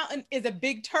 And the mountain is a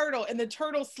big turtle, and the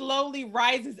turtle slowly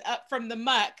rises up from the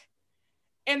muck.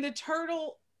 And the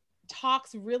turtle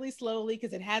talks really slowly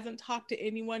because it hasn't talked to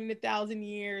anyone in 1,000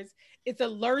 years. It's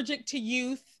allergic to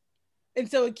youth.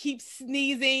 And so it keeps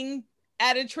sneezing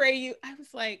at Atreyu. I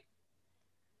was like,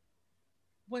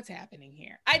 what's happening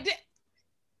here?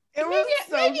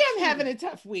 Maybe I'm having a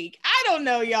tough week. I don't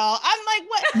know, y'all. I'm like,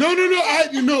 what?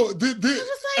 No.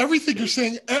 Everything you're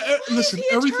saying. Listen,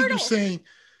 everything you're saying.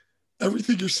 Why is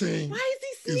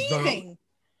he sneezing?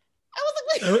 I was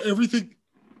like,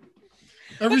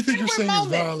 everything you're saying is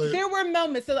valid. There were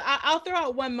moments. So I'll throw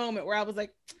out one moment where I was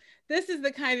like, this is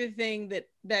the kind of thing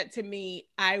that to me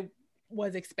I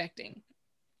was expecting.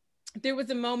 There was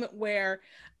a moment where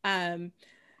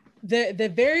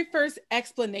The very first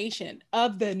explanation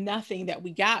of the nothing that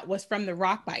we got was from the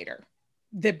rock biter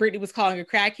that Brittany was calling a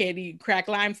crackhead. He cracked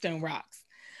limestone rocks.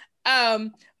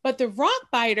 But the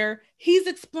rock biter, he's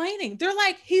explaining.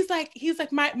 He's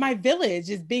like, my village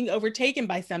is being overtaken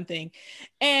by something,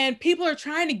 and people are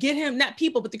trying to get him, not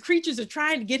people, but the creatures are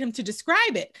trying to get him to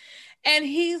describe it. And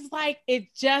he's like,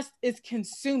 it just is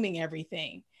consuming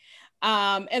everything.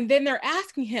 And then they're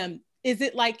asking him, is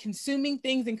it like consuming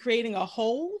things and creating a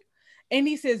whole? And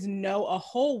he says, no, a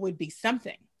whole would be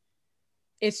something.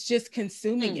 It's just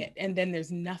consuming it. And then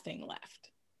there's nothing left.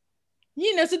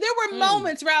 You know, so there were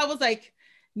moments where I was like,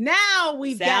 now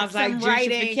we've got some like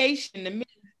writing. Gentrification to me.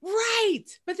 Right.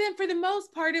 But then for the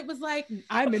most part, it was like,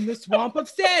 I'm in the swamp of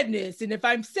sadness. And if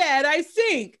I'm sad, I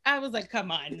sink. I was like,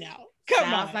 come on now.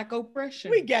 Sounds like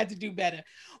oppression. We got to do better.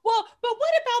 Well, but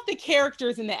what about the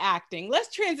characters and the acting?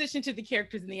 Let's transition to the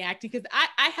characters and the acting, because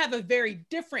I have a very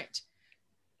different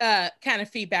kind of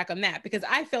feedback on that, because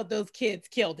I felt those kids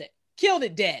killed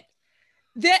it dead.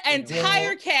 The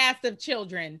entire cast of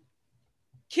children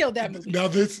killed that movie. Now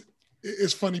this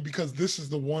is funny, because this is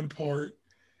the one part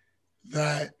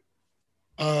that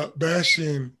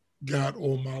Bastian got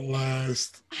on my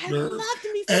last nerve.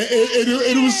 And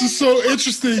it was just so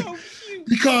interesting, so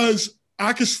because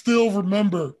I can still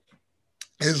remember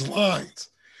his lines,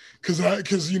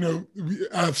 because you know,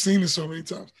 I've seen it so many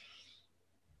times.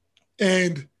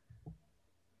 And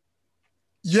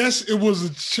yes, it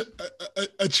was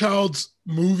a child's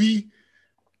movie,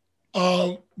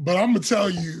 but I'm gonna tell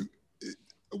you,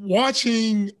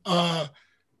 watching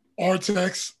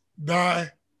Artex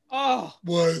die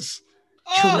was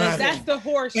traumatic. That's the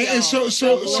horse. And so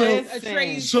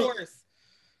horse.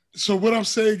 So what I'm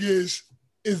saying is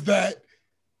that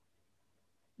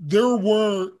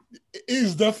it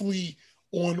is definitely,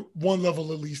 on one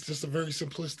level at least, just a very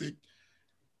simplistic,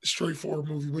 straightforward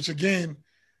movie, which again,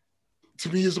 to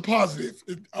me, is a positive,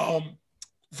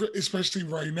 especially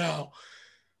right now.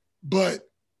 But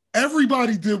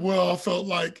everybody did well, I felt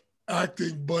like,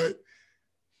 acting, but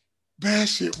that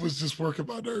shit was just working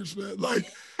my nerves, man.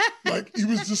 Like he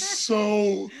was just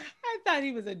so. I thought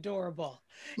he was adorable.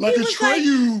 Like he was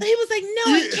Atreyu. He was like,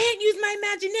 no, I can't use my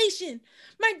imagination.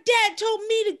 My dad told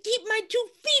me to keep my 2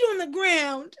 feet on the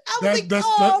ground. I was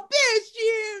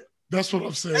Bastian. That's what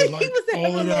I'm saying. Like, he was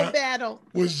all of that battle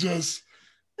was just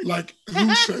like,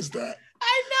 who says that?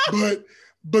 I know.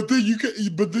 But then you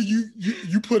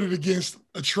put it against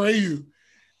Atreyu,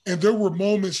 and there were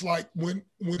moments like when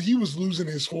he was losing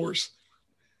his horse,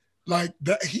 like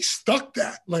that, he stuck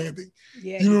that landing.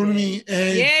 Yeah, you know what I mean?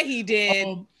 And yeah, he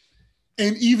did.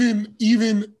 And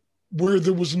even where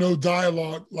there was no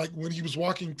dialogue, like when he was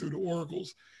walking through the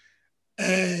oracles,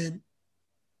 and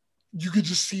you could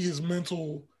just see his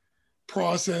mental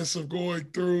process of going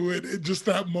through it, and just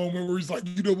that moment where he's like,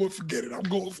 you know what, forget it, I'm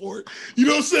going for it. You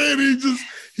know what I'm saying?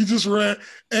 He just ran.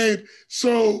 And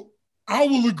so I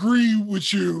will agree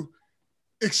with you,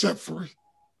 except for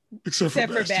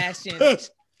Bastian.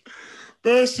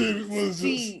 Bastian was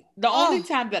the only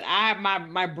time that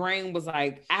my brain was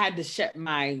like, I had to shut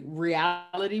my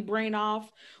reality brain off,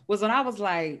 was when I was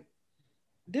like,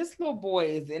 this little boy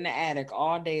is in the attic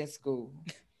all day at school.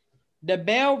 The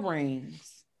bell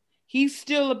rings. He's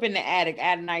still up in the attic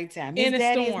at nighttime. His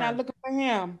daddy is not looking for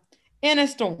him. In a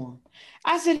storm.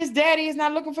 I said, his daddy is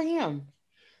not looking for him.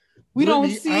 We don't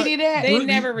see any of that. They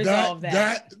never resolved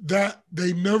that.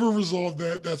 They never resolved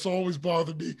that. That's always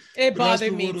bothered me. It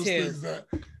bothered me too.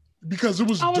 Because it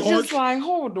was dark. I was just like,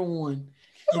 hold on.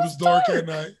 It was dark at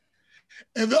night.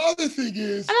 And the other thing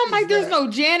is, I'm like, there's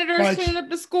no janitors cleaning up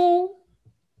the school.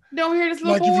 Don't hear this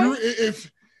little boy.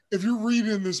 If you're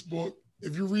reading this book,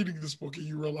 and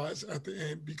you realize at the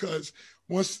end, because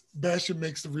once Bastian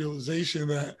makes the realization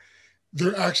that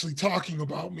they're actually talking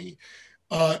about me,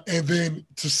 and then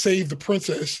to save the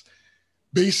princess,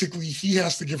 basically he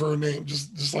has to give her a name,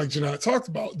 just like Janai talked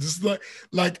about. Just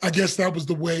like I guess that was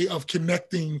the way of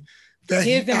connecting that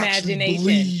his imagination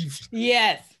believed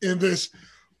in this.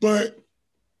 But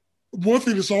one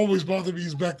thing that's always bothered me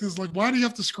is back then, like, why do you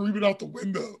have to scream it out the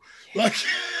window? Like,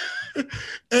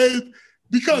 and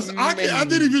because I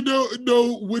didn't even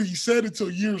know what he said until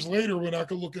years later when I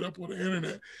could look it up on the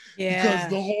internet. Yeah. Because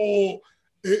the whole,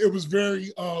 it was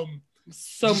very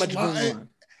so much going on.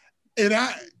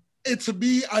 And to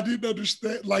me, I didn't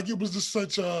understand. Like, it was just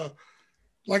such a,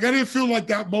 like, I didn't feel like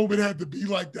that moment had to be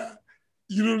like that.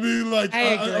 You know what I mean? Like,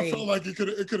 I felt like it could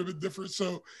have been different.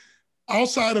 So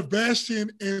outside of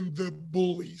Bastian and the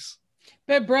bullies.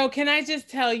 But bro, can I just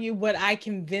tell you what I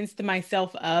convinced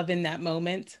myself of in that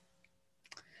moment?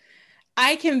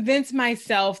 I convinced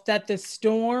myself that the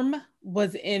storm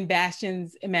was in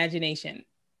Bastian's imagination.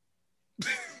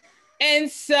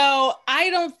 And so I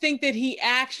don't think that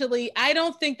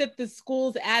the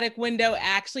school's attic window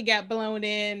actually got blown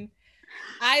in.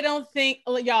 I don't think,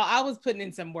 y'all, I was putting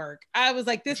in some work. I was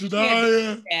like, this can't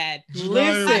be bad.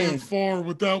 Listen, far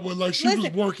with that one. Like, she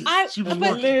was working.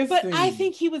 But I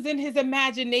think he was in his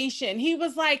imagination. He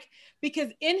was like, because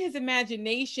in his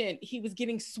imagination, he was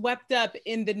getting swept up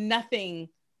in the nothing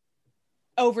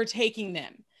overtaking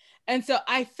them. And so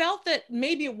I felt that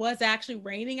maybe it was actually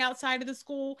raining outside of the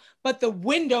school, but the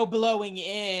window blowing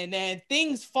in and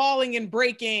things falling and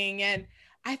breaking. And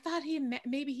I thought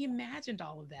maybe he imagined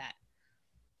all of that.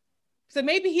 So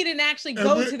maybe he didn't actually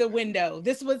go to the window.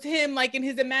 This was him, like, in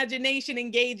his imagination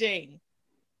engaging.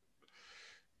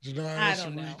 I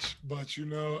don't know. But, I'm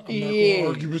not going to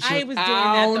argue with you. I was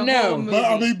doing that the whole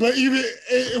movie. But even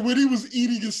when he was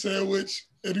eating a sandwich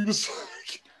and he was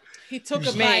like... He took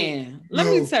a bite. Let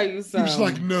me tell you something. He was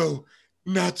like, no,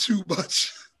 not too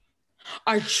much.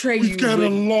 We've got a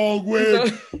long way.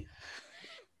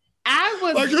 I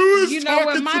was like, who is talking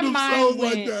when my to mind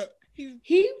went, like that?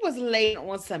 He was laying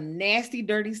on some nasty,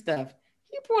 dirty stuff.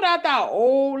 He pulled out that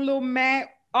old little mat,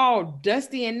 all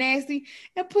dusty and nasty,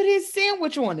 and put his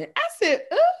sandwich on it. I said,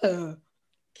 ugh.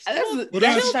 That's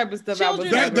the type of stuff I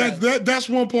was that's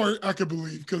one part I could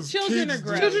believe, because children are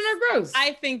gross. Children are gross.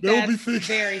 I think that's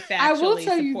very factually I will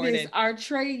tell you supported. this,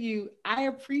 Atreyu, I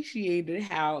appreciated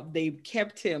how they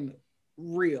kept him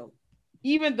real.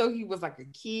 Even though he was like a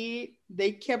kid,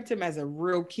 they kept him as a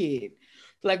real kid.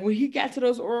 Like when he got to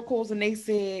those oracles and they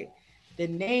said the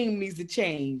name needs to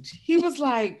change, he was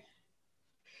like,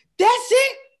 that's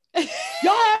it?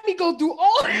 Y'all had me go through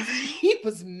all this. He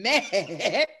was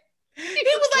mad. He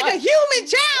was like a human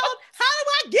child. How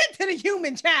do I get to the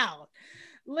human child?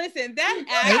 Listen, that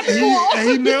actor,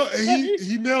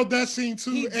 he nailed that scene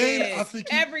too. He did. I think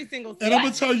every single scene. And I'm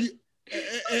gonna tell you,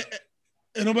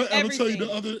 and I'm gonna tell you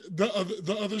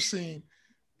the other scene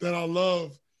that I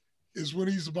love is when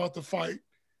he's about to fight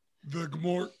the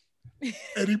Gmort,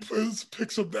 and he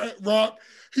picks up that rock.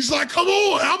 He's like, come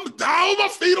on, I'm down on my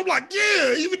feet. I'm like,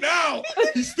 yeah, even now.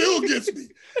 He still gets me.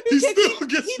 He still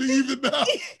gets me even now.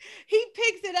 He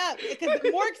picks it up because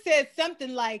Mork says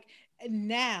something like, and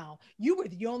now you were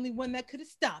the only one that could have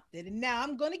stopped it. And now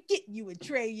I'm going to get you,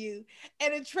 Atreyu.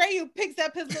 And Atreyu picks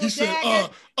up his little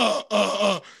dagger.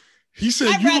 He said,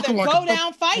 I'd you rather looking like go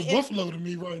down fighting. A buffalo to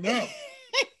me right now.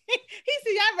 He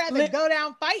said, I'd rather go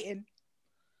down fighting.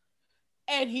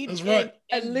 And he That's right.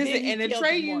 And listen, and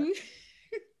Atreyu,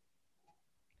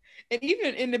 and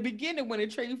even in the beginning when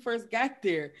Atreyu first got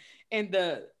there, and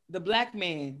the black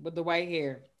man with the white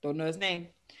hair, don't know his name,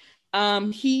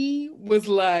 he was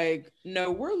like,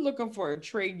 no, we're looking for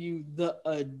Atreyu the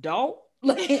adult.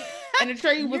 And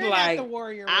Atreyu was like, the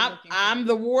warrior I'm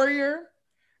the warrior.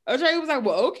 Atreyu was like,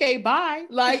 well, okay, bye.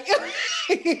 Like,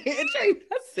 Atreyu,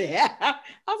 I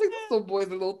was like, this little boy's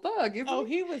a little thug. He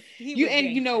was.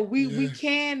 We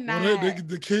cannot. Well,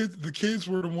 the kids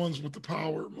were the ones with the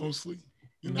power mostly.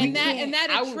 And that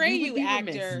Atreyu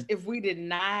actor, if we did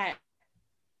not.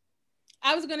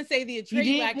 I was going to say the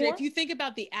Atreyu actor, if you think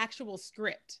about the actual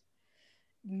script,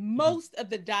 most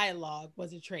of the dialogue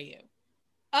was Atreyu.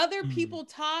 Other people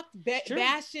talked,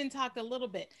 Bastian talked a little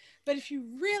bit, but if you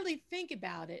really think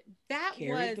about it, that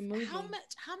was how much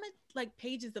like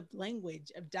pages of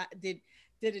language did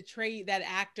Atreyu, that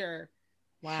actor,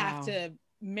 have to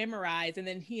memorize, and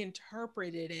then he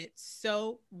interpreted it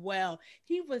so well.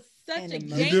 He was such a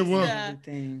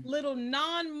gangsta, little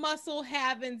non-muscle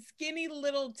having, skinny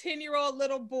little 10-year-old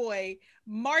little boy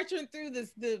marching through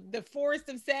the forest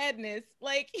of sadness.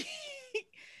 Like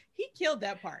he killed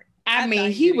that part. I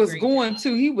mean, he was going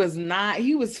to. He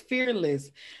was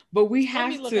fearless, but we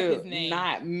have to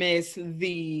not miss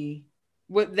I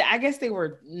guess they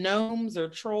were gnomes or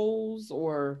trolls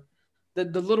or the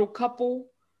little couple.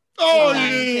 Oh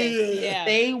yeah.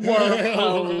 They were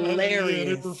hilarious.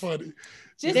 Yeah, they were funny.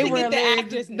 Just to get the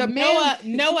actors.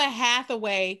 Noah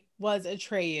Hathaway was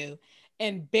Atreyu,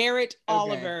 and Barret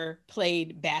Oliver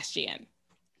played Bastian.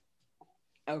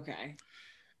 Okay.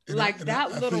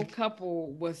 That little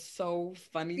couple was so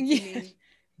funny to me.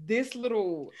 This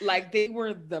little, they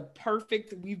were the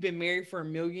perfect, we've been married for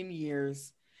 1,000,000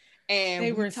 years,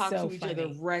 and we talk to each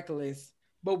other reckless,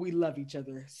 but we love each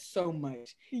other so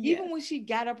much. Yes. Even when she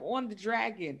got up on the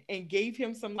dragon and gave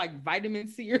him some vitamin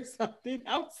C or something,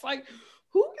 I was like,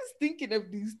 who is thinking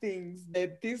of these things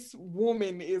that this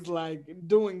woman is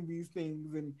doing these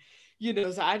things? And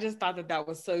so I just thought that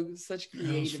was such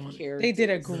creative characters. They did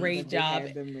a great job.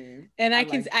 And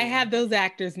I have those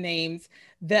actors' names.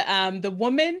 The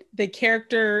woman, the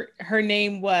character, her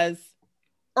name was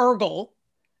Urgel,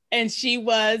 and she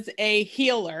was a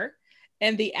healer.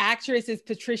 And the actress is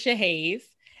Patricia Hayes.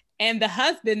 And the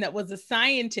husband that was a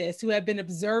scientist who had been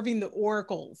observing the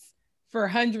oracles for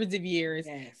hundreds of years,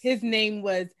 Yes. his name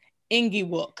was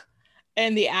Ingewook.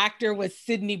 And the actor was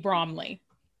Sidney Bromley.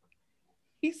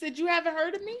 He said, "You haven't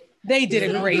heard of me?" They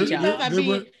did a great job.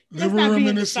 They were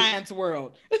in the science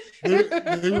world.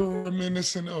 they were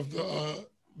reminiscent of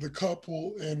the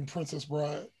couple in Princess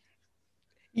Bride.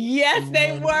 Yes,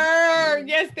 they were.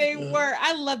 Yes, they were.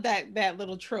 I love that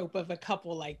little trope of a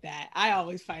couple like that. I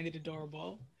always find it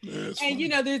adorable. Yeah, and funny. you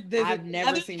know, there's I've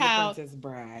never seen the Princess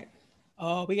Bride.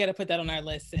 Oh, we got to put that on our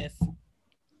list, sis.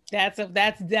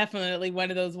 That's definitely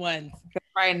one of those ones.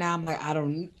 Right now, I'm like, I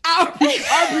don't. Aubrey,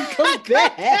 come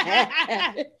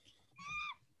back.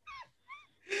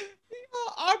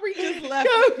 Aubrey just left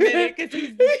a minute because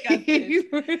he's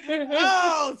disgusted.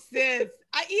 Oh, sis.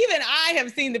 I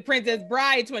have seen The Princess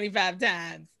Bride 25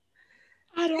 times.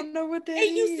 I don't know what that is.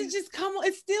 It used to just come on.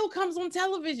 It still comes on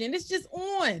television. It's just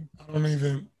on. I don't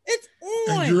even. It's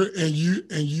on. And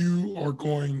you are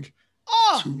going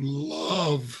to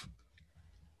love.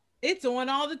 It's on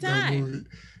all the time.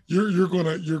 You're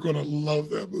gonna love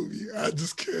that movie. I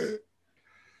just can't.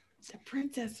 The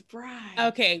Princess Bride.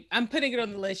 Okay, I'm putting it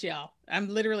on the list, y'all. I'm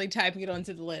literally typing it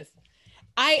onto the list.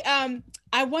 I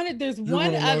wanted. There's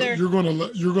one other.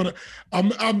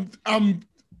 I'm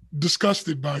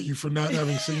disgusted by you for not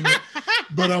having seen it,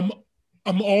 but I'm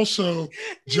also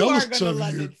jealous of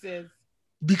you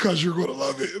because you're gonna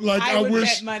love it. Like I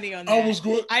wish bet money on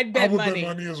that. I'd bet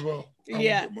money as well.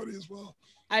 Yeah. Bet money as well.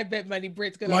 I bet money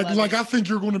Britt's gonna love it. I think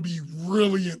you're gonna be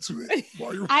really into it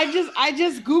while you're I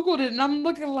just Googled it and I'm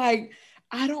looking like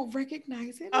I don't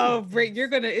recognize it. Oh, Britt,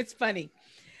 it's funny.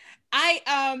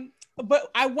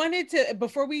 But I wanted to,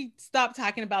 before we stop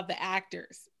talking about the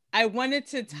actors, I wanted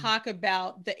to talk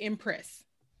about the Empress.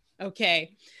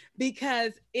 Okay.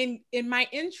 Because in my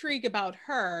intrigue about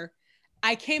her,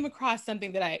 I came across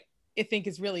something that I think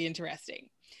is really interesting.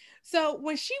 So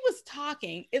when she was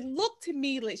talking, it looked to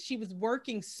me like she was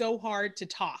working so hard to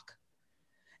talk.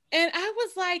 And I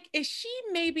was like, is she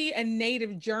maybe a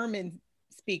native German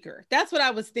speaker? That's what I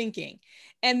was thinking.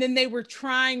 And then they were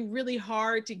trying really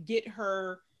hard to get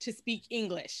her to speak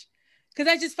English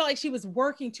because I just felt like she was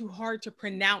working too hard to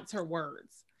pronounce her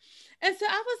words. And so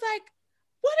I was like,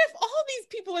 what if all these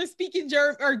people are speaking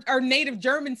German or native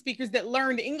German speakers that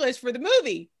learned English for the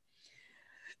movie?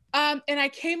 And I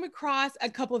came across a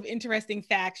couple of interesting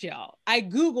facts, y'all. I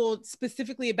Googled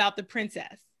specifically about the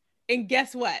princess. And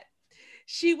guess what?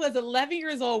 She was 11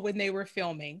 years old when they were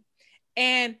filming,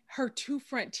 and her 2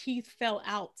 front teeth fell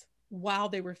out while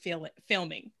they were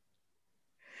filming.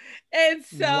 And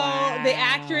so the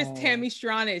actress Tami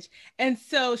Stronach, and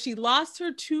so she lost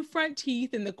her 2 front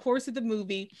teeth in the course of the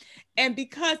movie. And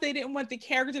because they didn't want the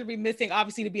character to be missing,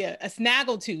 obviously to be a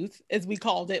snaggletooth, as we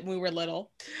called it when we were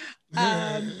little,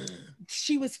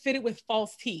 she was fitted with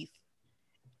false teeth.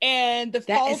 And that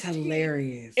false is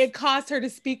hilarious. It caused her to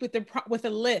speak with a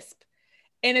lisp.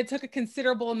 And it took a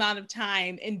considerable amount of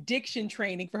time and diction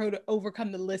training for her to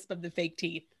overcome the lisp of the fake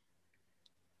teeth.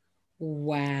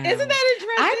 Wow. Isn't that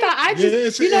I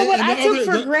interesting? took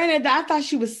for granted that I thought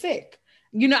she was sick.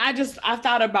 You know, I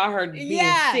thought about her being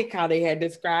sick, how they had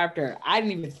described her. I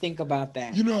didn't even think about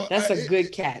that. You know, that's a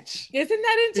good catch. Isn't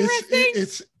that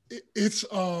interesting? It's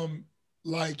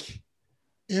like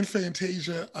in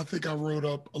Fantasia, I think I wrote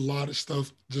up a lot of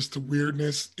stuff just to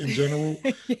weirdness in general.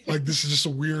 Like this is just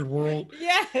a weird world.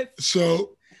 Yes.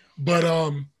 So, but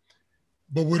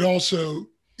what also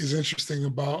is interesting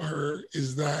about her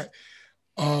is that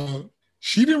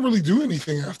she didn't really do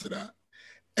anything after that.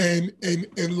 And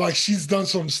like she's done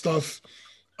some stuff.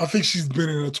 I think she's been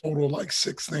in a total of like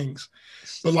 6 things.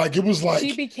 But like it was like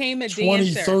she became a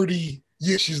 20, dancer. 30.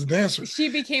 Yeah, she's a dancer. She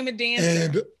became a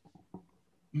dancer.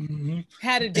 And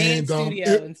had a dance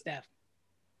studio and stuff.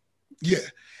 Yeah.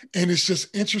 And it's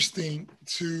just interesting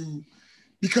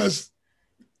because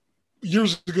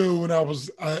years ago when I was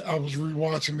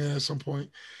rewatching that at some point,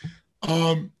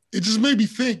 it just made me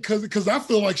think because I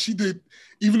feel like she did,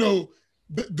 even though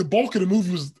the bulk of the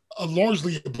movie was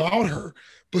largely about her,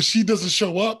 but she doesn't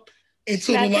show up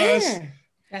until the last.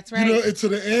 That's right. You know,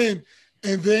 until the end,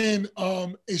 and then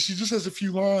and she just has a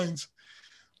few lines,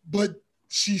 but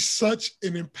she's such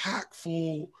an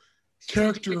impactful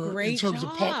character in terms of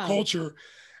pop culture,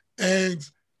 and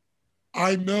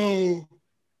I know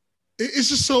it's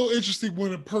just so interesting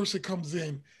when a person comes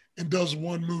in and does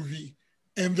one movie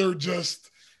and they're just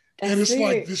it's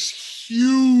like this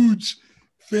huge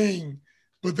thing,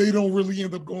 but they don't really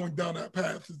end up going down that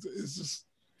path. It's just.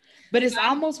 But it's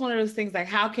almost one of those things like,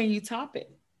 how can you top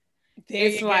it?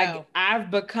 It's like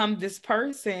I've become this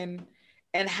person,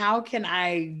 and how can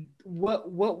I?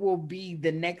 What will be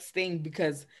the next thing?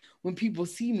 Because when people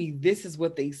see me, this is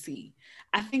what they see.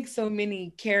 I think so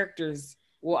many characters,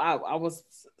 well, I was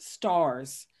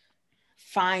stars,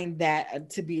 find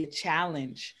that to be a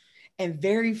challenge, and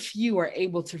very few are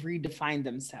able to redefine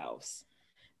themselves.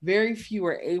 Very few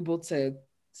are able to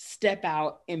step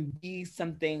out and be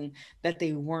something that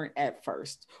they weren't at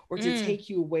first, or to take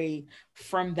you away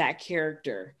from that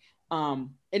character. And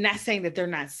not saying that they're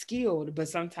not skilled, but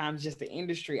sometimes just the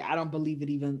industry, I don't believe it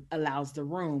even allows the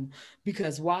room.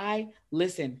 Because why?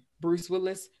 Listen, Bruce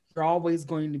Willis, you're always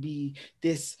going to be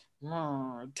this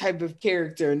type of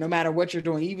character, no matter what you're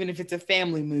doing. Even if it's a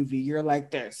family movie, you're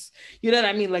like this. You know what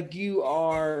I mean? Like you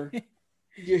are,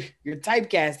 you're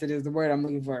typecasted is the word I'm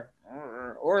looking for.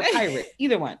 Or a pirate,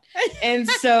 either one. And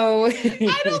so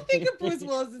I don't think of Bruce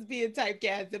Willis as being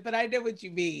typecasted, but I know what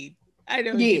you mean.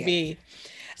 You mean.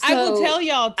 So I will tell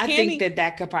y'all, I think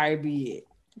that could probably be it.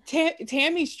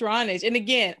 Tami Stronach, and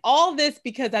again, all this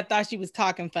because I thought she was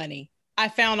talking funny. I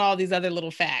found all these other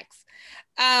little facts.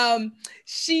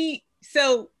 She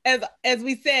as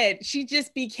we said, she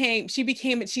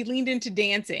leaned into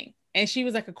dancing. And she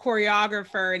was like a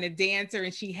choreographer and a dancer,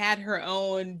 and she had her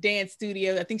own dance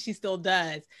studio. I think she still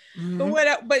does.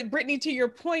 Mm-hmm. But Brittany, to your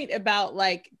point about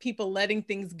like people letting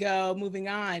things go, moving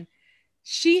on,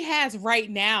 she has right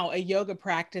now a yoga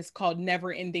practice called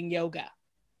NeverEnding Yoga.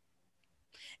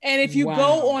 And if you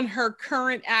go on her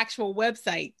current actual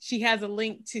website, she has a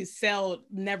link to sell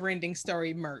NeverEnding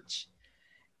Story merch.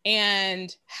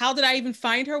 And how did I even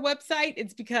find her website?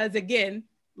 It's because, again,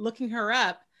 looking her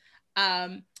up,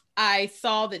 I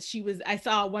saw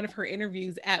one of her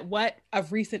interviews at a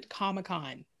recent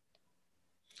Comic-Con.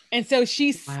 And so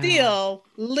she's still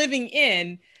living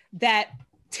in that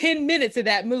 10 minutes of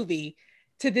that movie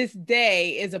to this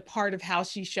day is a part of how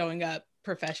she's showing up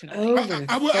professionally.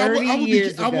 I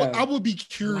would be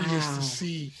curious to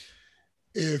see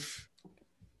if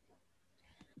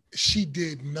she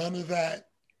did none of that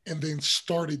and then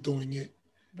started doing it.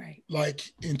 Right,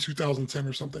 like in 2010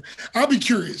 or something. I'll be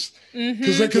curious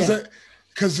because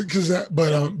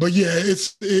but yeah,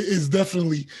 it's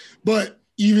definitely. But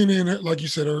even in her, like you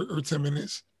said, her 10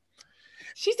 minutes,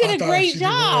 she did a great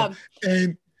job.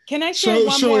 And can I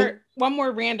share one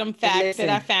more random fact that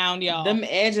I found, y'all? Them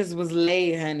edges was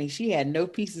laid, honey. She had no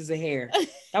pieces of hair.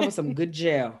 That was some good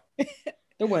gel.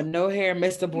 There wasn't no hair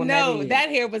messed up on that head. No, that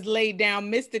hair was laid down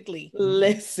mystically.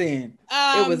 Listen,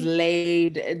 it was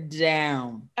laid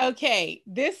down. Okay,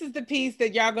 this is the piece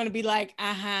that y'all going to be like,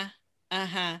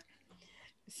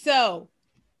 So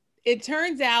it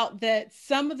turns out that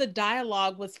some of the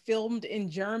dialogue was filmed in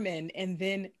German and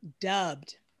then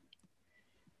dubbed.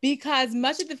 Because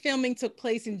much of the filming took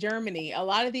place in Germany, a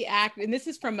lot of the and this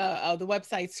is from the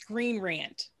website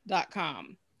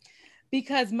screenrant.com.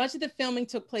 Because much of the filming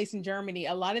took place in Germany,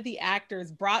 a lot of the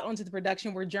actors brought onto the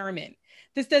production were German.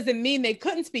 This doesn't mean they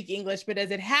couldn't speak English, but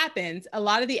as it happens, a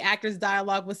lot of the actors'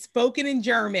 dialogue was spoken in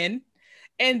German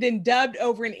and then dubbed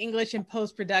over in English in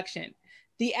post-production.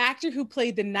 The actor who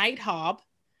played the Night Hob,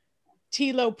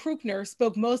 Thilo Bruckner,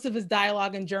 spoke most of his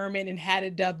dialogue in German and had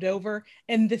it dubbed over.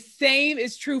 And the same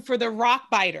is true for the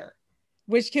Rockbiter,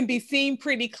 which can be seen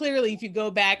pretty clearly if you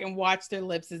go back and watch their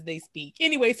lips as they speak.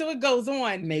 Anyway, so it goes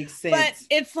on. Makes sense. But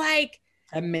it's like...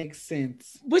 That makes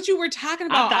sense. What you were talking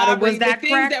about, I thought Aubrey, it was that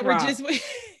crack that rock.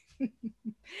 There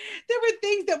were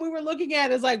things that we were looking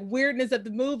at as like weirdness of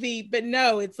the movie, but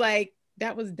no, it's like,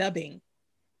 that was dubbing.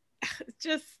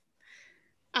 Just,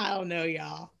 I don't know,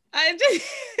 y'all.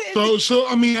 So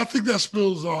I mean, I think that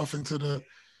spills off into the,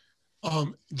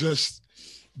 just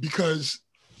because,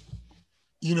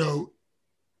 you know,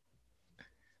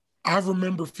 I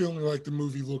remember feeling like the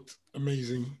movie looked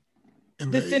amazing.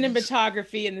 In the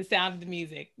cinematography and the sound of the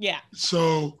music. Yeah.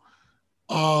 So,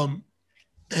 and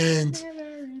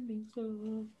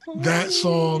that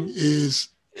song is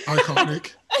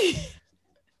iconic.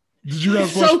 Did you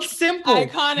guys watch? So simple.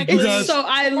 Iconic.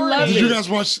 I love it.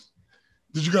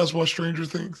 Did you guys watch Stranger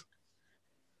Things?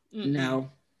 No.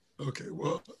 Okay,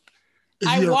 well,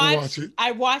 if you ever watch it.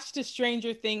 I watched a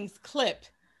Stranger Things clip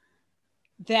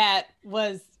that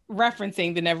was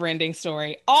referencing the NeverEnding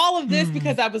Story. All of this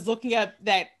because I was looking up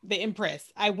the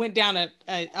Empress. I went down a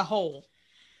hole.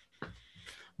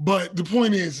 But the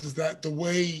point is that the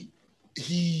way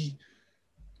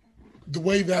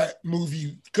that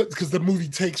movie, because the movie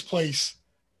takes place,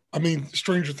 I mean,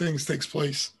 Stranger Things takes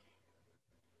place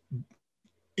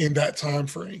in that time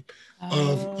frame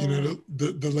of, you know,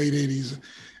 the late 80s.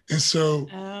 And so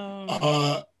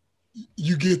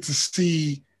you get to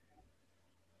see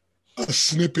a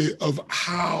snippet of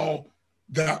how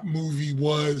that movie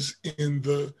was in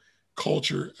the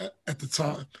culture at the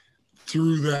time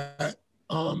through that,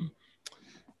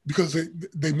 because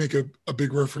they make a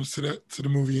big reference to the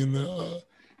movie in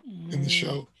the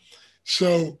show.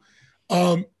 So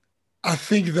I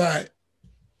think that,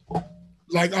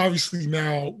 like, obviously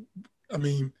now, I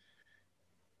mean,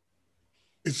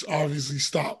 it's obviously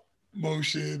stop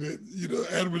motion and, you know,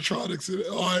 animatronics and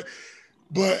all that,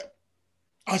 but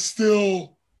I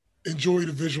still enjoy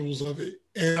the visuals of it.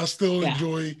 And I still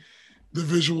enjoy the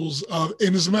visuals of,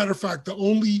 and as a matter of fact, the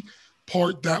only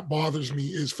part that bothers me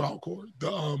is Falcor.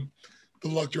 The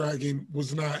Luck Dragon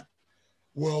was not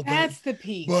well done. That's the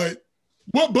piece. But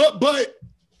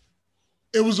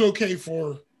it was okay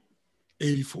for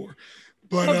 84.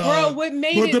 But bro, what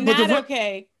made it not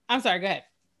okay? I'm sorry, go ahead.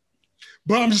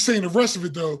 But I'm just saying the rest of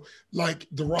it though, like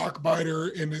the rock biter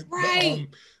and the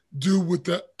dude with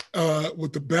the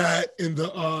bat and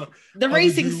the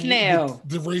racing snail.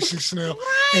 The racing snail.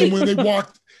 Right. And when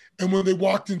they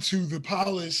walked into the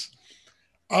palace,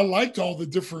 I liked all the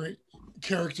different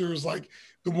characters, like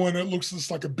the one that looks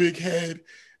just like a big head,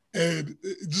 and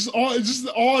just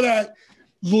all that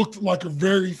looked like a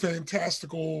very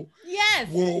fantastical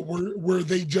world where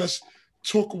they just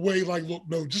took away, like, look,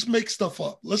 no, just make stuff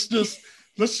up. Let's just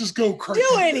go crazy.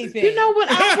 Do anything. You know what?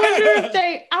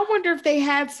 I wonder if they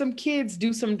had some kids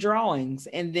do some drawings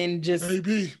and then just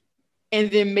maybe. And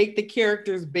then make the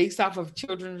characters based off of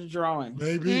children's drawings.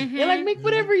 Maybe. Mm-hmm. You're like, make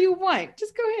whatever you want.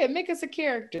 Just go ahead, make us a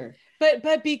character.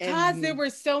 But because there were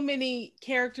so many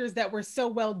characters that were so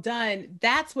well done,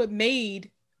 that's what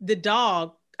made the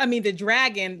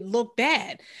dragon look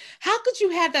bad. How could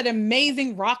you have that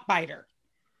amazing rock biter?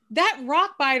 That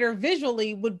rock biter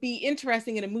visually would be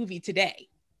interesting in a movie today.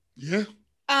 Yeah.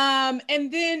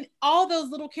 And then all those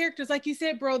little characters, like you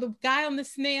said, bro, the guy on the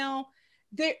snail,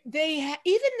 even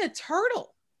the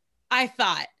turtle, I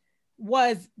thought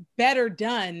was better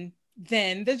done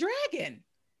than the dragon.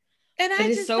 And I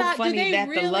just thought, funny that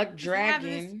really the Luck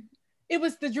Dragon,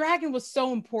 the dragon was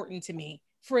so important to me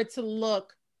for it to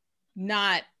look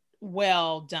not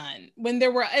well done when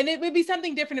there were, and it would be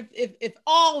something different if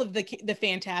all of the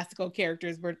fantastical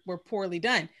characters were poorly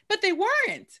done, but they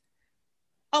weren't.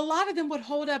 A lot of them would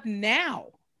hold up now,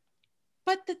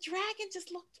 but the dragon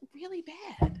just looked really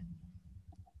bad.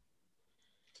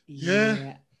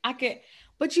 Yeah.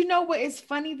 But you know what? It's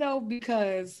funny though,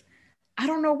 because I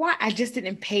don't know why I just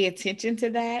didn't pay attention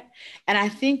to that. And I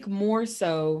think more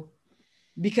so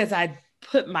because I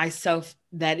put myself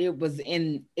that it was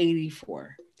in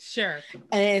 84. Sure.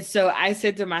 And so I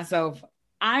said to myself,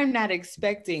 I'm not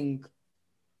expecting,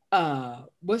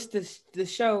 what's the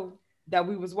show that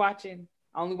we was watching?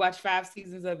 I only watched 5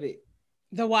 seasons of it.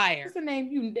 The Wire. What's the name?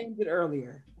 You named it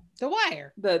earlier. The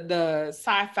Wire. The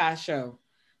sci-fi show.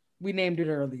 We named it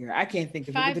earlier. I can't think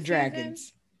of 5 it. With the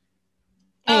dragons.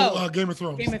 Game of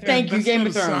Thrones. Thank you, Game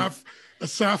of Thrones. A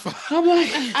sci-fi. I'm like,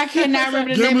 I cannot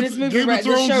remember the name of this movie Game of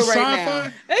Thrones this show right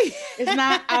now. It's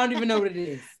not. I don't even know what it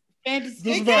is.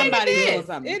 Fantasy. Somebody knows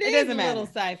something. It doesn't matter. Little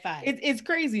sci-fi. It's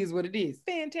crazy, is what it is.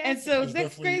 Fantastic. And so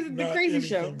that's crazy. The crazy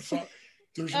show.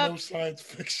 There's no science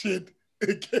fiction.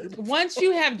 Once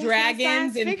you have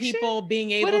dragons and people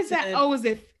being able to. What is that? Oh,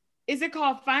 is it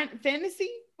called fantasy?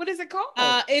 What is it called?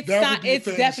 It's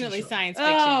definitely science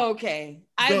fiction. Oh, okay.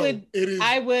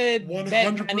 I would 100%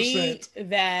 bet money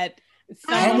that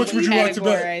how much would you like to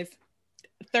bet?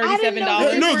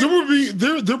 $37.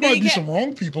 No, there might be some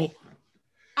wrong people.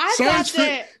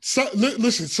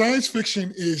 Listen, science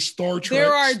fiction is Star Trek.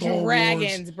 There are Star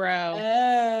dragons, Wars. bro.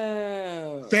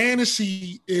 Oh.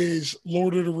 Fantasy is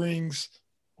Lord of the Rings.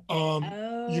 You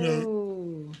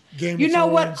know, Game of Thrones. You know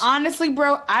what? Honestly,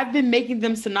 bro, I've been making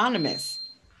them synonymous.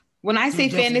 When I say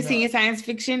fantasy and science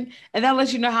fiction, and that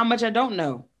lets you know how much I don't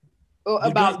know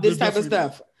about this type of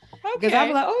stuff. Because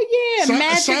I'm like, oh yeah,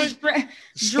 magic,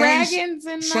 dragons,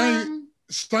 and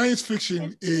science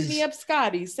fiction is. Beam me up,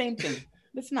 Scotty. Same thing.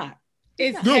 It's not.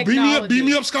 Beam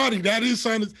me up, Scotty. That is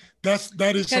science.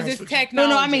 That is science it's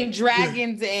technology. No, I mean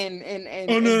dragons and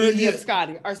Beam me up,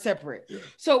 Scotty are separate. Yeah.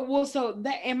 So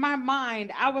that in my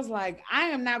mind, I was like, I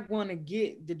am not going to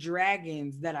get the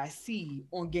dragons that I see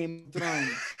on Game of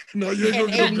Thrones. No, you ain't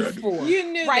gonna get no dragons.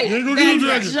 You knew right? You ain't gonna get no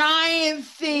dragons. Giant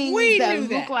things that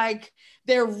look like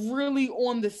they're really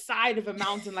on the side of a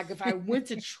mountain. Like if I went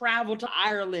to travel to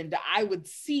Ireland, I would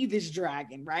see this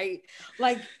dragon, right?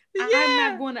 Like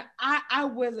I'm not going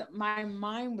to. My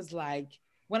mind was like.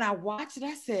 When I watched it,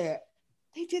 I said,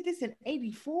 they did this in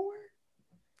 84?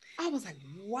 I was like,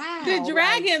 wow. The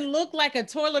dragon looked like a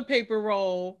toilet paper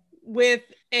roll with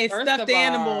a stuffed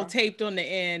animal taped on the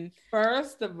end.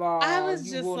 First of all, I was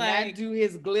you just will like, not do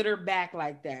his glitter back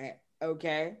like that.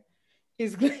 Okay.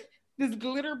 This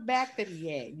glitter back that he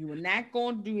had, you were not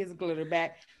going to do his glitter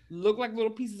back look like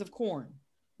little pieces of corn.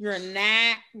 You're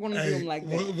not going to do him like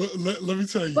that. Let me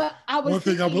tell you. But I was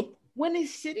thinking, when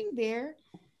it's sitting there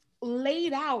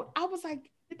laid out, I was like,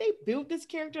 did they build this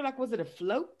character? Like, was it a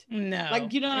float? No.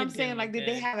 Like, you know what I'm saying? Like, did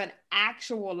they have an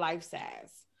actual life size?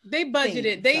 They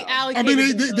budgeted. They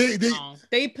allocated.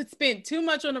 They spent too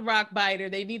much on the rock biter.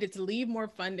 They needed to leave more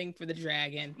funding for the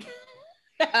dragon.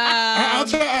 I'll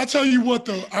tell you what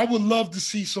though. I would love to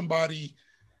see somebody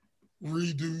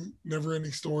redo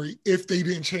Neverending Story if they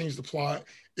didn't change the plot.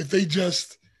 If they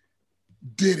just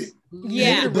did it.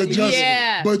 Yeah.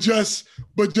 But just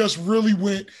really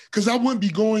went, because I wouldn't be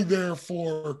going there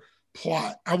for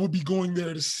plot. I would be going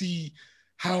there to see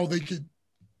how they could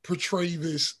portray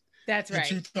this. That's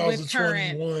right. In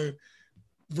 2021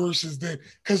 versus then,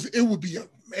 because it would be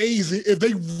amazing if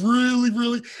they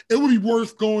really, it would be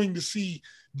worth going to see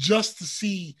just to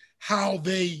see how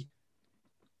they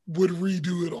would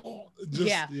redo it all.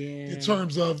 Just in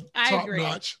terms of top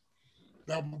notch.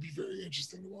 That would be very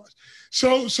interesting to watch.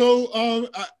 So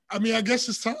I mean, I guess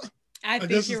it's time. I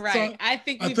think you're right. Time. I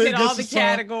think we've hit all the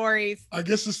categories. I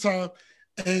guess it's time.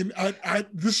 And I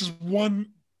this is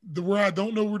one where I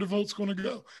don't know where the vote's going to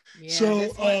go. Yeah,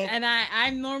 so and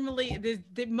I'm normally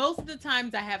most of the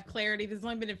times I have clarity. There's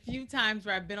only been a few times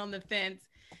where I've been on the fence.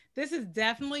 This is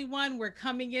definitely one where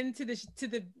coming into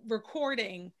the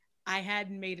recording, I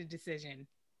hadn't made a decision.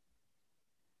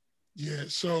 Yeah,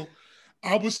 so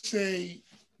I would say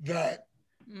that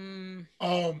I'm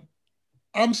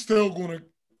still going to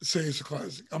say it's a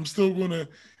classic. I'm still going to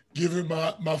give it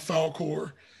my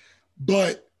Falcor,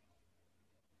 but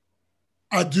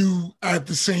I do at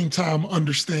the same time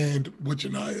understand what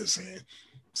Janiyah is saying.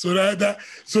 So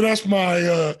that's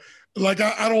my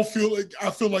I don't feel like, I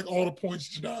feel like all the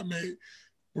points Janiyah made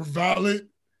were valid,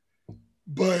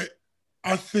 but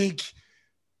I think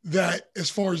that as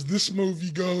far as this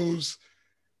movie goes,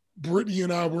 Brittany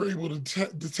and I were able to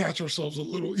detach ourselves a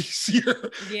little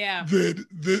easier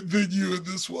than you in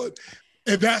this one.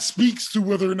 And that speaks to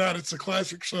whether or not it's a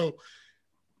classic. So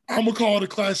I'm going to call it a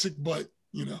classic, but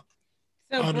you know.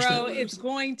 So bro, it's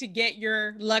going to get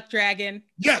your luck dragon.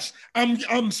 Yes,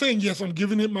 I'm saying yes. I'm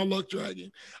giving it my luck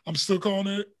dragon. I'm still calling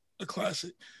it a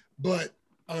classic, but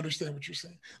I understand what you're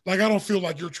saying. Like, I don't feel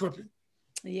like you're tripping.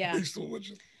 Yeah. Based on what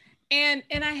and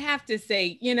I have to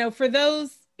say, you know, for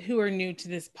those who are new to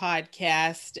this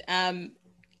podcast,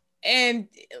 and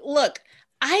look,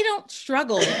 I don't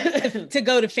struggle to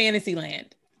go to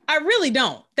Fantasyland. I really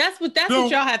don't. That's what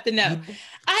y'all have to know.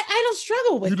 I don't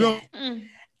struggle with that.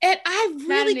 And I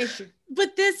really,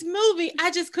 but this movie,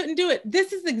 I just couldn't do it.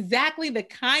 This is exactly the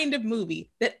kind of movie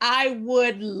that I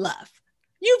would love.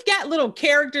 You've got little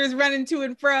characters running to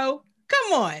and fro.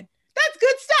 Come on, that's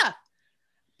good stuff.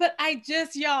 But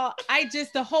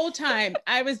the whole time,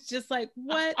 I was just like,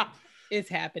 what is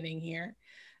happening here?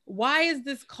 Why is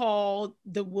this called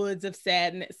The Woods of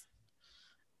Sadness?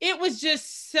 It was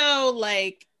just so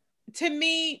like, to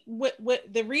me, what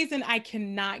the reason I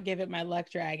cannot give it my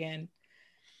luck dragon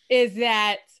is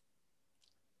that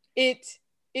it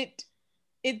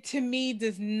to me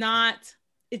does not,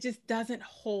 it just doesn't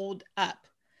hold up.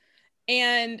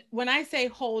 And when I say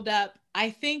hold up, I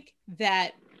think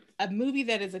that a movie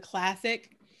that is a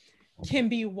classic can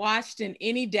be watched in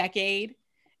any decade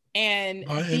and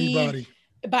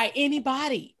by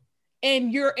anybody.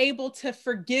 And you're able to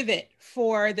forgive it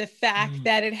for the fact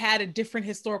that it had a different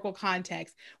historical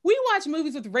context. We watch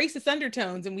movies with racist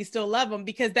undertones and we still love them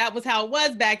because that was how it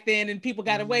was back then and people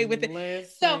got away with it.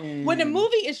 Listen. So when a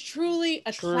movie is truly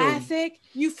a classic,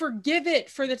 you forgive it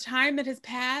for the time that has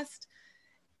passed.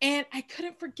 And I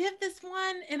couldn't forgive this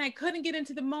one and I couldn't get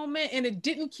into the moment and it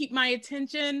didn't keep my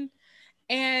attention.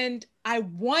 And I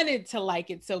wanted to like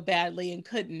it so badly and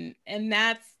couldn't. And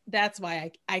that's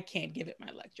why I can't give it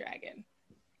my luck dragon.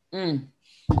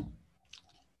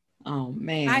 Oh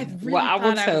man. I really thought I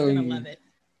was gonna love it.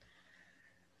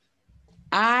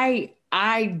 I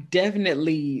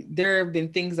definitely, there have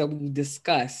been things that we've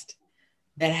discussed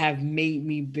that have made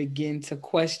me begin to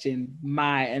question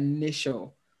my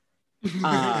initial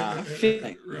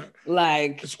feeling. Right.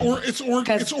 Like it's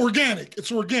organic.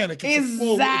 It's organic.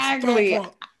 Exactly.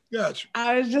 Gotcha.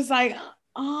 I was just like,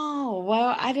 oh,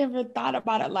 well, I never thought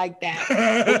about it like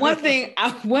that. But one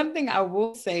thing I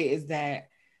will say is that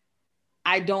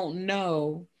I don't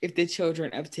know if the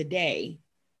children of today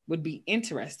would be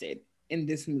interested in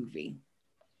this movie.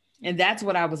 And that's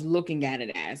what I was looking at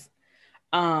it as.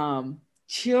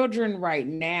 Children right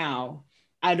now,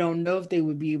 I don't know if they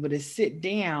would be able to sit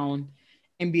down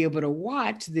and be able to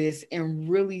watch this and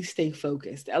really stay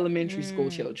focused, elementary school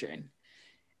children.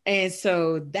 And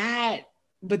so that,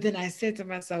 but then I said to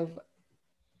myself,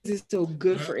 this is so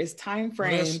good for its time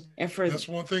frame. And for that's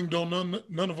one thing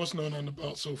none of us know nothing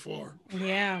about so far.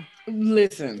 Yeah.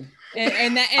 Listen.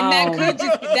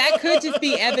 That could just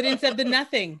be evidence of the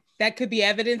nothing. That could be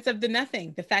evidence of the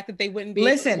nothing. The fact that they wouldn't be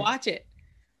able to watch it.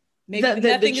 Maybe the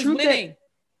nothing is winning.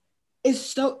 It's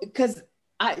so, because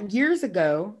years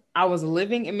ago, I was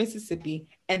living in Mississippi,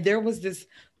 and there was this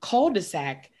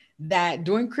cul-de-sac that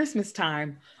during Christmas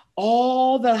time,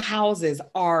 all the houses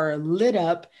are lit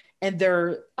up, and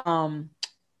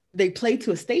they play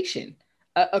to a station,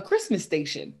 a Christmas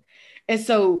station. And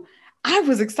so I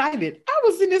was excited. I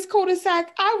was in this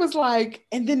cul-de-sac. I was like,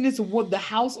 and then the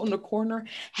house on the corner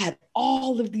had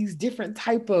all of these different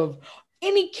type of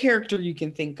any character you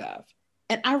can think of.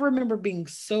 And I remember being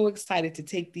so excited to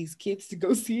take these kids to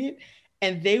go see it.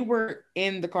 And they were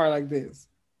in the car like this.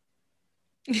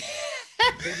 They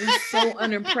were so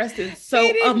unimpressed and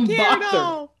so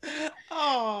unbothered.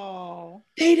 Oh,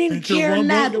 they didn't care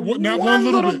not one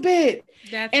little bit.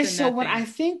 And so nothing. when I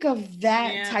think of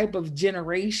that type of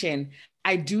generation,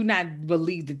 I do not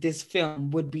believe that this film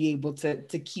would be able to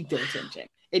keep their attention.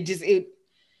 And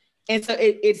so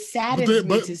it saddens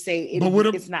me to say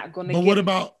it's not going to. But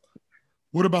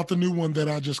what about the new one that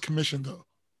I just commissioned though?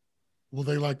 Will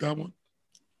they like that one?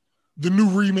 The new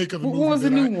remake of the movie. What was the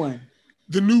new one?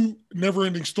 The new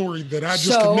NeverEnding Story that I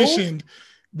just commissioned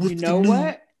with the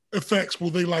new effects. Will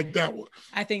they like that one?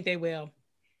 I think they will.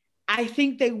 I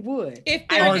think they would. If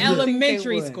they're in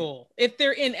elementary school. If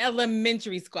they're in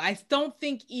elementary school. I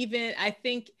think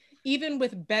even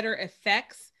with better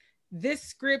effects, this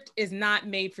script is not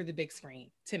made for the big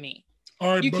screen to me.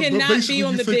 All right, you cannot be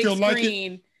on the big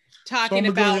screen talking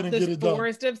about the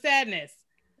forest of sadness.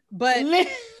 But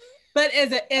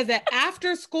as an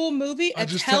after school movie, a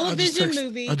television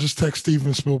movie. I just text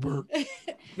Steven Spielberg.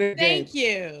 Thank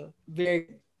you.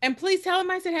 And please tell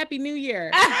him I said Happy New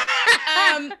Year.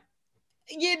 As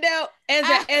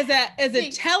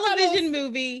a television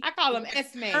movie, I call him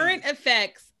S-Man. Current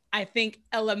effects, I think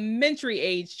elementary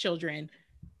age children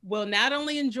will not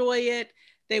only enjoy it,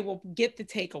 they will get the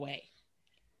takeaway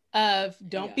of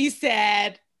don't be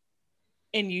sad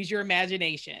and use your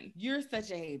imagination. You're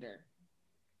such a hater.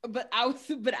 But I would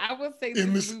say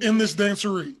in this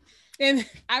dancery. And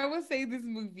I would say this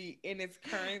movie in its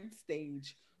current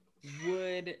stage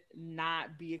would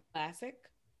not be a classic.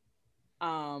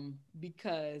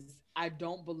 Because I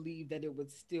don't believe that it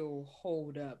would still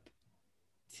hold up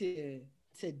to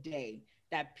today,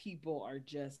 that people are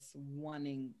just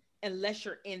wanting, unless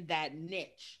you're in that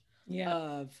niche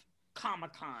of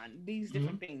Comic-Con, these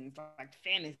different things like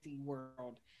fantasy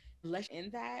world, unless you're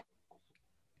in that,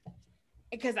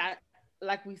 because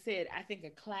like we said, I think a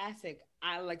classic,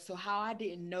 so how I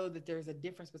didn't know that there's a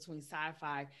difference between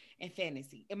sci-fi and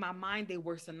fantasy. In my mind, they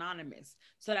were synonymous.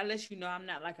 So that lets you know I'm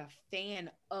not like a fan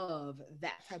of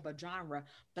that type of genre,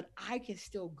 but I can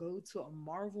still go to a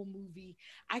Marvel movie.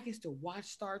 I can still watch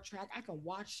Star Trek. I can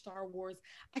watch Star Wars.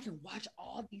 I can watch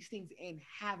all these things and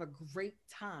have a great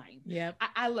time. Yep.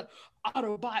 I love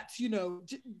Autobots,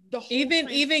 the whole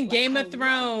even Game of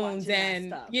Thrones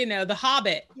and, The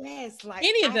Hobbit. Yes. Like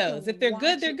any of those. If they're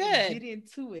good, they're good. Get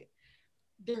into it.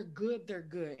 They're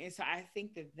good. And so I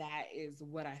think that is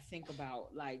what I think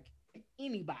about, like,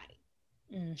 anybody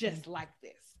just like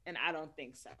this. And I don't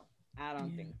think so.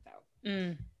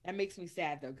 That makes me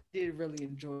sad though. I did really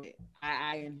enjoy it.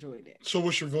 I enjoyed it. So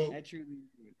what's your vote? I truly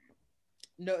enjoyed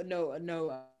it. No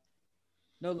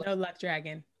Luck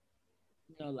Dragon.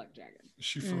 No Luck Dragon.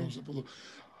 She froze up a little.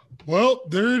 Well,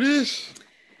 there it is.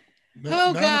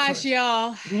 Gosh,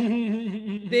 y'all.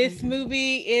 This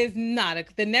movie is not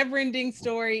The NeverEnding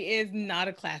Story is not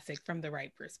a classic from the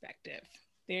Wright Perspective.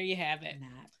 There you have it.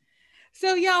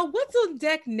 So, y'all, what's on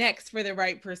deck next for the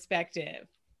Wright Perspective?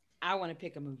 I want to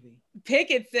pick a movie. Pick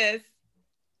it, sis.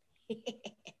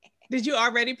 Did you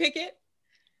already pick it?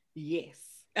 Yes.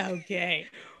 Okay.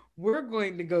 We're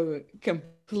going to go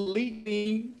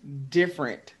completely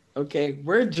different. Okay.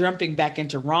 We're jumping back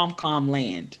into rom-com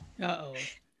land. Uh-oh.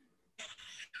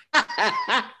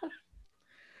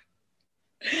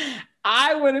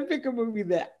 I want to pick a movie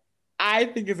that I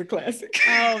think is a classic.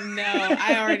 Oh no,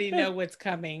 I already know what's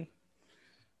coming.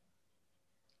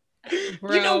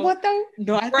 Bro, you know what though?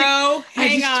 No,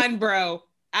 hang on, bro.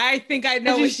 I think I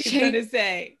know what she's gonna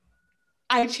say.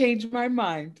 I changed my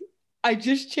mind. I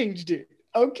just changed it.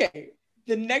 Okay.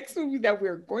 The next movie that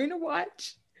we're going to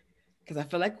watch, because I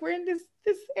feel like we're in this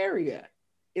area,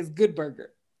 is Good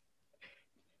Burger.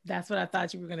 That's what I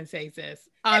thought you were going to say, sis.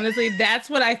 Honestly,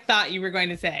 that's what I thought you were going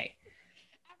to say.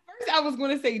 I was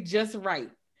going to say Just Right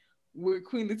with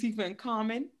Queen Latifah and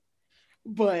Common,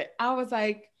 but I was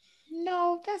like,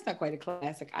 no, that's not quite a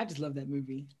classic. I just love that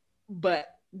movie. But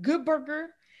Good Burger,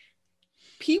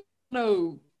 people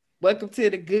know. Welcome to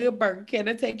the Good Burger. Can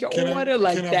I take your order?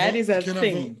 That is a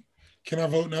thing. Can I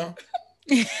vote now?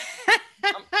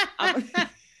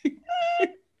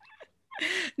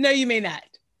 No, you may not.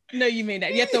 No, you may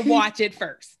not. You have to watch it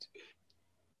first.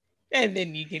 And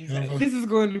then you can vote. This is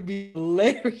going to be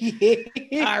hilarious.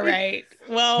 All right.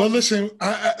 Well, but listen,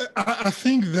 I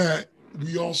think that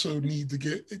we also need to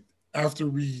get, after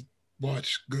we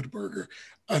watch Good Burger,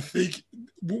 I think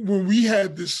when we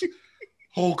had this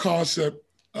whole concept,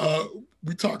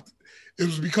 we talked, it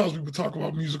was because we would talk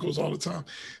about musicals all the time.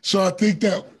 So I think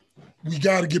that we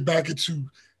got to get back into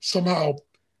somehow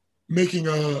making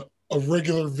a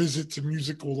regular visit to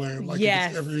musical land, like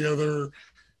it's every other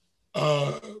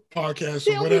podcast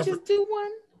or whatever. We just do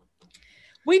one?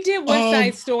 We did West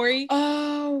Side Story.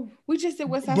 Oh, we just did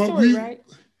West Side Story, right?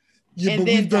 Yeah, but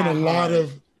we've done a lot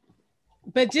of.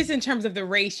 But just in terms of the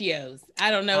ratios,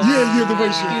 I don't know. The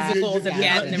ratios. Musicals have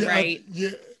gotten them right.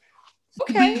 Yeah.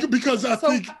 Okay. Because I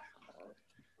think,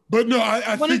 but no,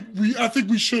 I think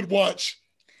we should watch.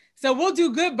 So we'll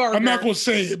do Good Burger. I'm not going to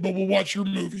say it, but we'll watch your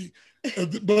movie.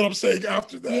 But I'm saying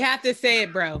after that. You have to say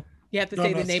it, bro. You have to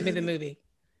say the name of the movie.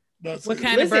 What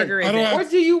kind of burger is it? Or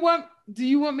do you want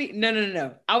me?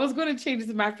 No. I was going to change it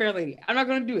to My Fair Lady. I'm not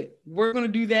going to do it. We're going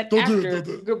to do that after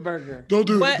Good Burger. Don't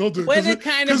do it. What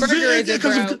kind of burger is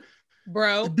it,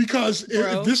 bro? Because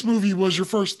if this movie was your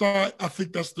first thought, I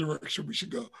think that's the direction we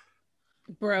should go.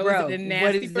 Bro, is it a nasty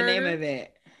what is burger? The name of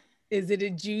it? Is it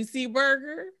a juicy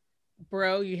burger?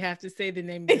 Bro, you have to say the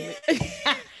name of it.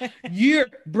 You're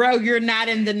not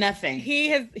in the nothing.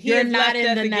 You're not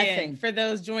in the nothing. For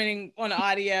those joining on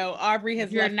audio, Aubrey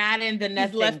has You're not in the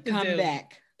nothing. Come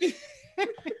back.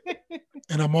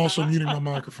 And I'm also muting my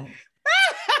microphone.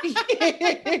 Come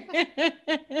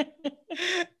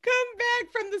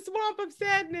back from the swamp of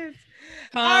sadness.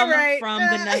 From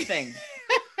the nothing.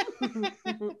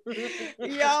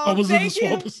 Y'all, I was in the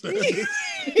swamp of sadness.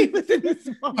 He was in the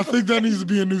swamp. I think that needs to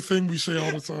be a new thing we say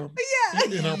all the time.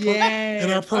 Yeah.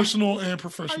 In our personal and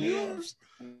professional lives.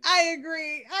 I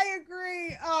agree.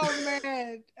 Oh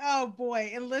man. Oh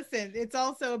boy. And listen, it's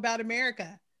also about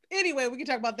America. Anyway, we can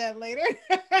talk about that later.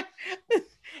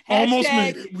 Almost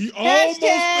made it. We almost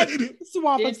made it.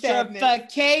 Swamp of sadness.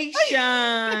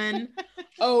 Gentrification,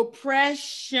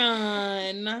 oppression,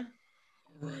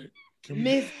 right.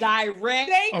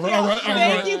 Misdirect.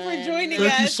 Thank you for joining us.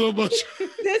 Thank you so much.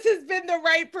 This has been The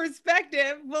Wright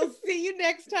Perspective. We'll see you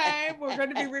next time. We're going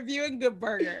to be reviewing Good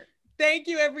Burger. Thank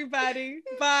you, everybody.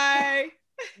 Bye.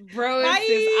 Bro, bye.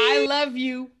 I love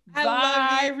you.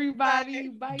 Bye, everybody.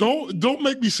 Bye. Don't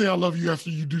make me say I love you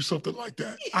after you do something like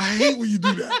that. I hate when you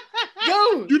do that.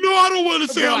 Yo, you know I don't want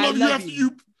to say I love you after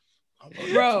you.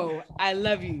 Bro, I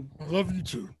love you. I love you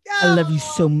too. I love you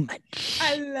so much.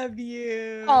 I love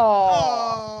you.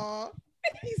 Oh,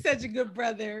 he's such a good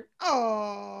brother.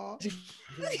 Oh.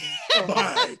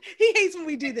 Bye. He hates when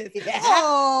we do this. Yeah.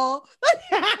 Oh,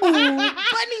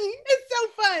 funny. It's so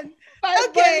fun. Bye,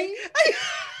 okay.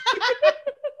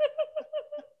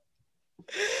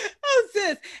 Oh,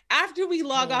 sis. After we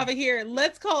log off of here,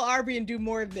 let's call Aubrey and do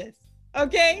more of this.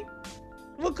 Okay?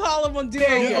 We'll call him on duo.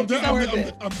 I'm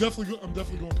definitely going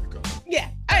to pick up. Yeah.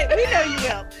 All right. We know you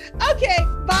will. Okay.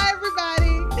 Bye,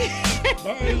 everybody.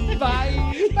 Bye.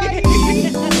 Bye.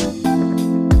 Bye.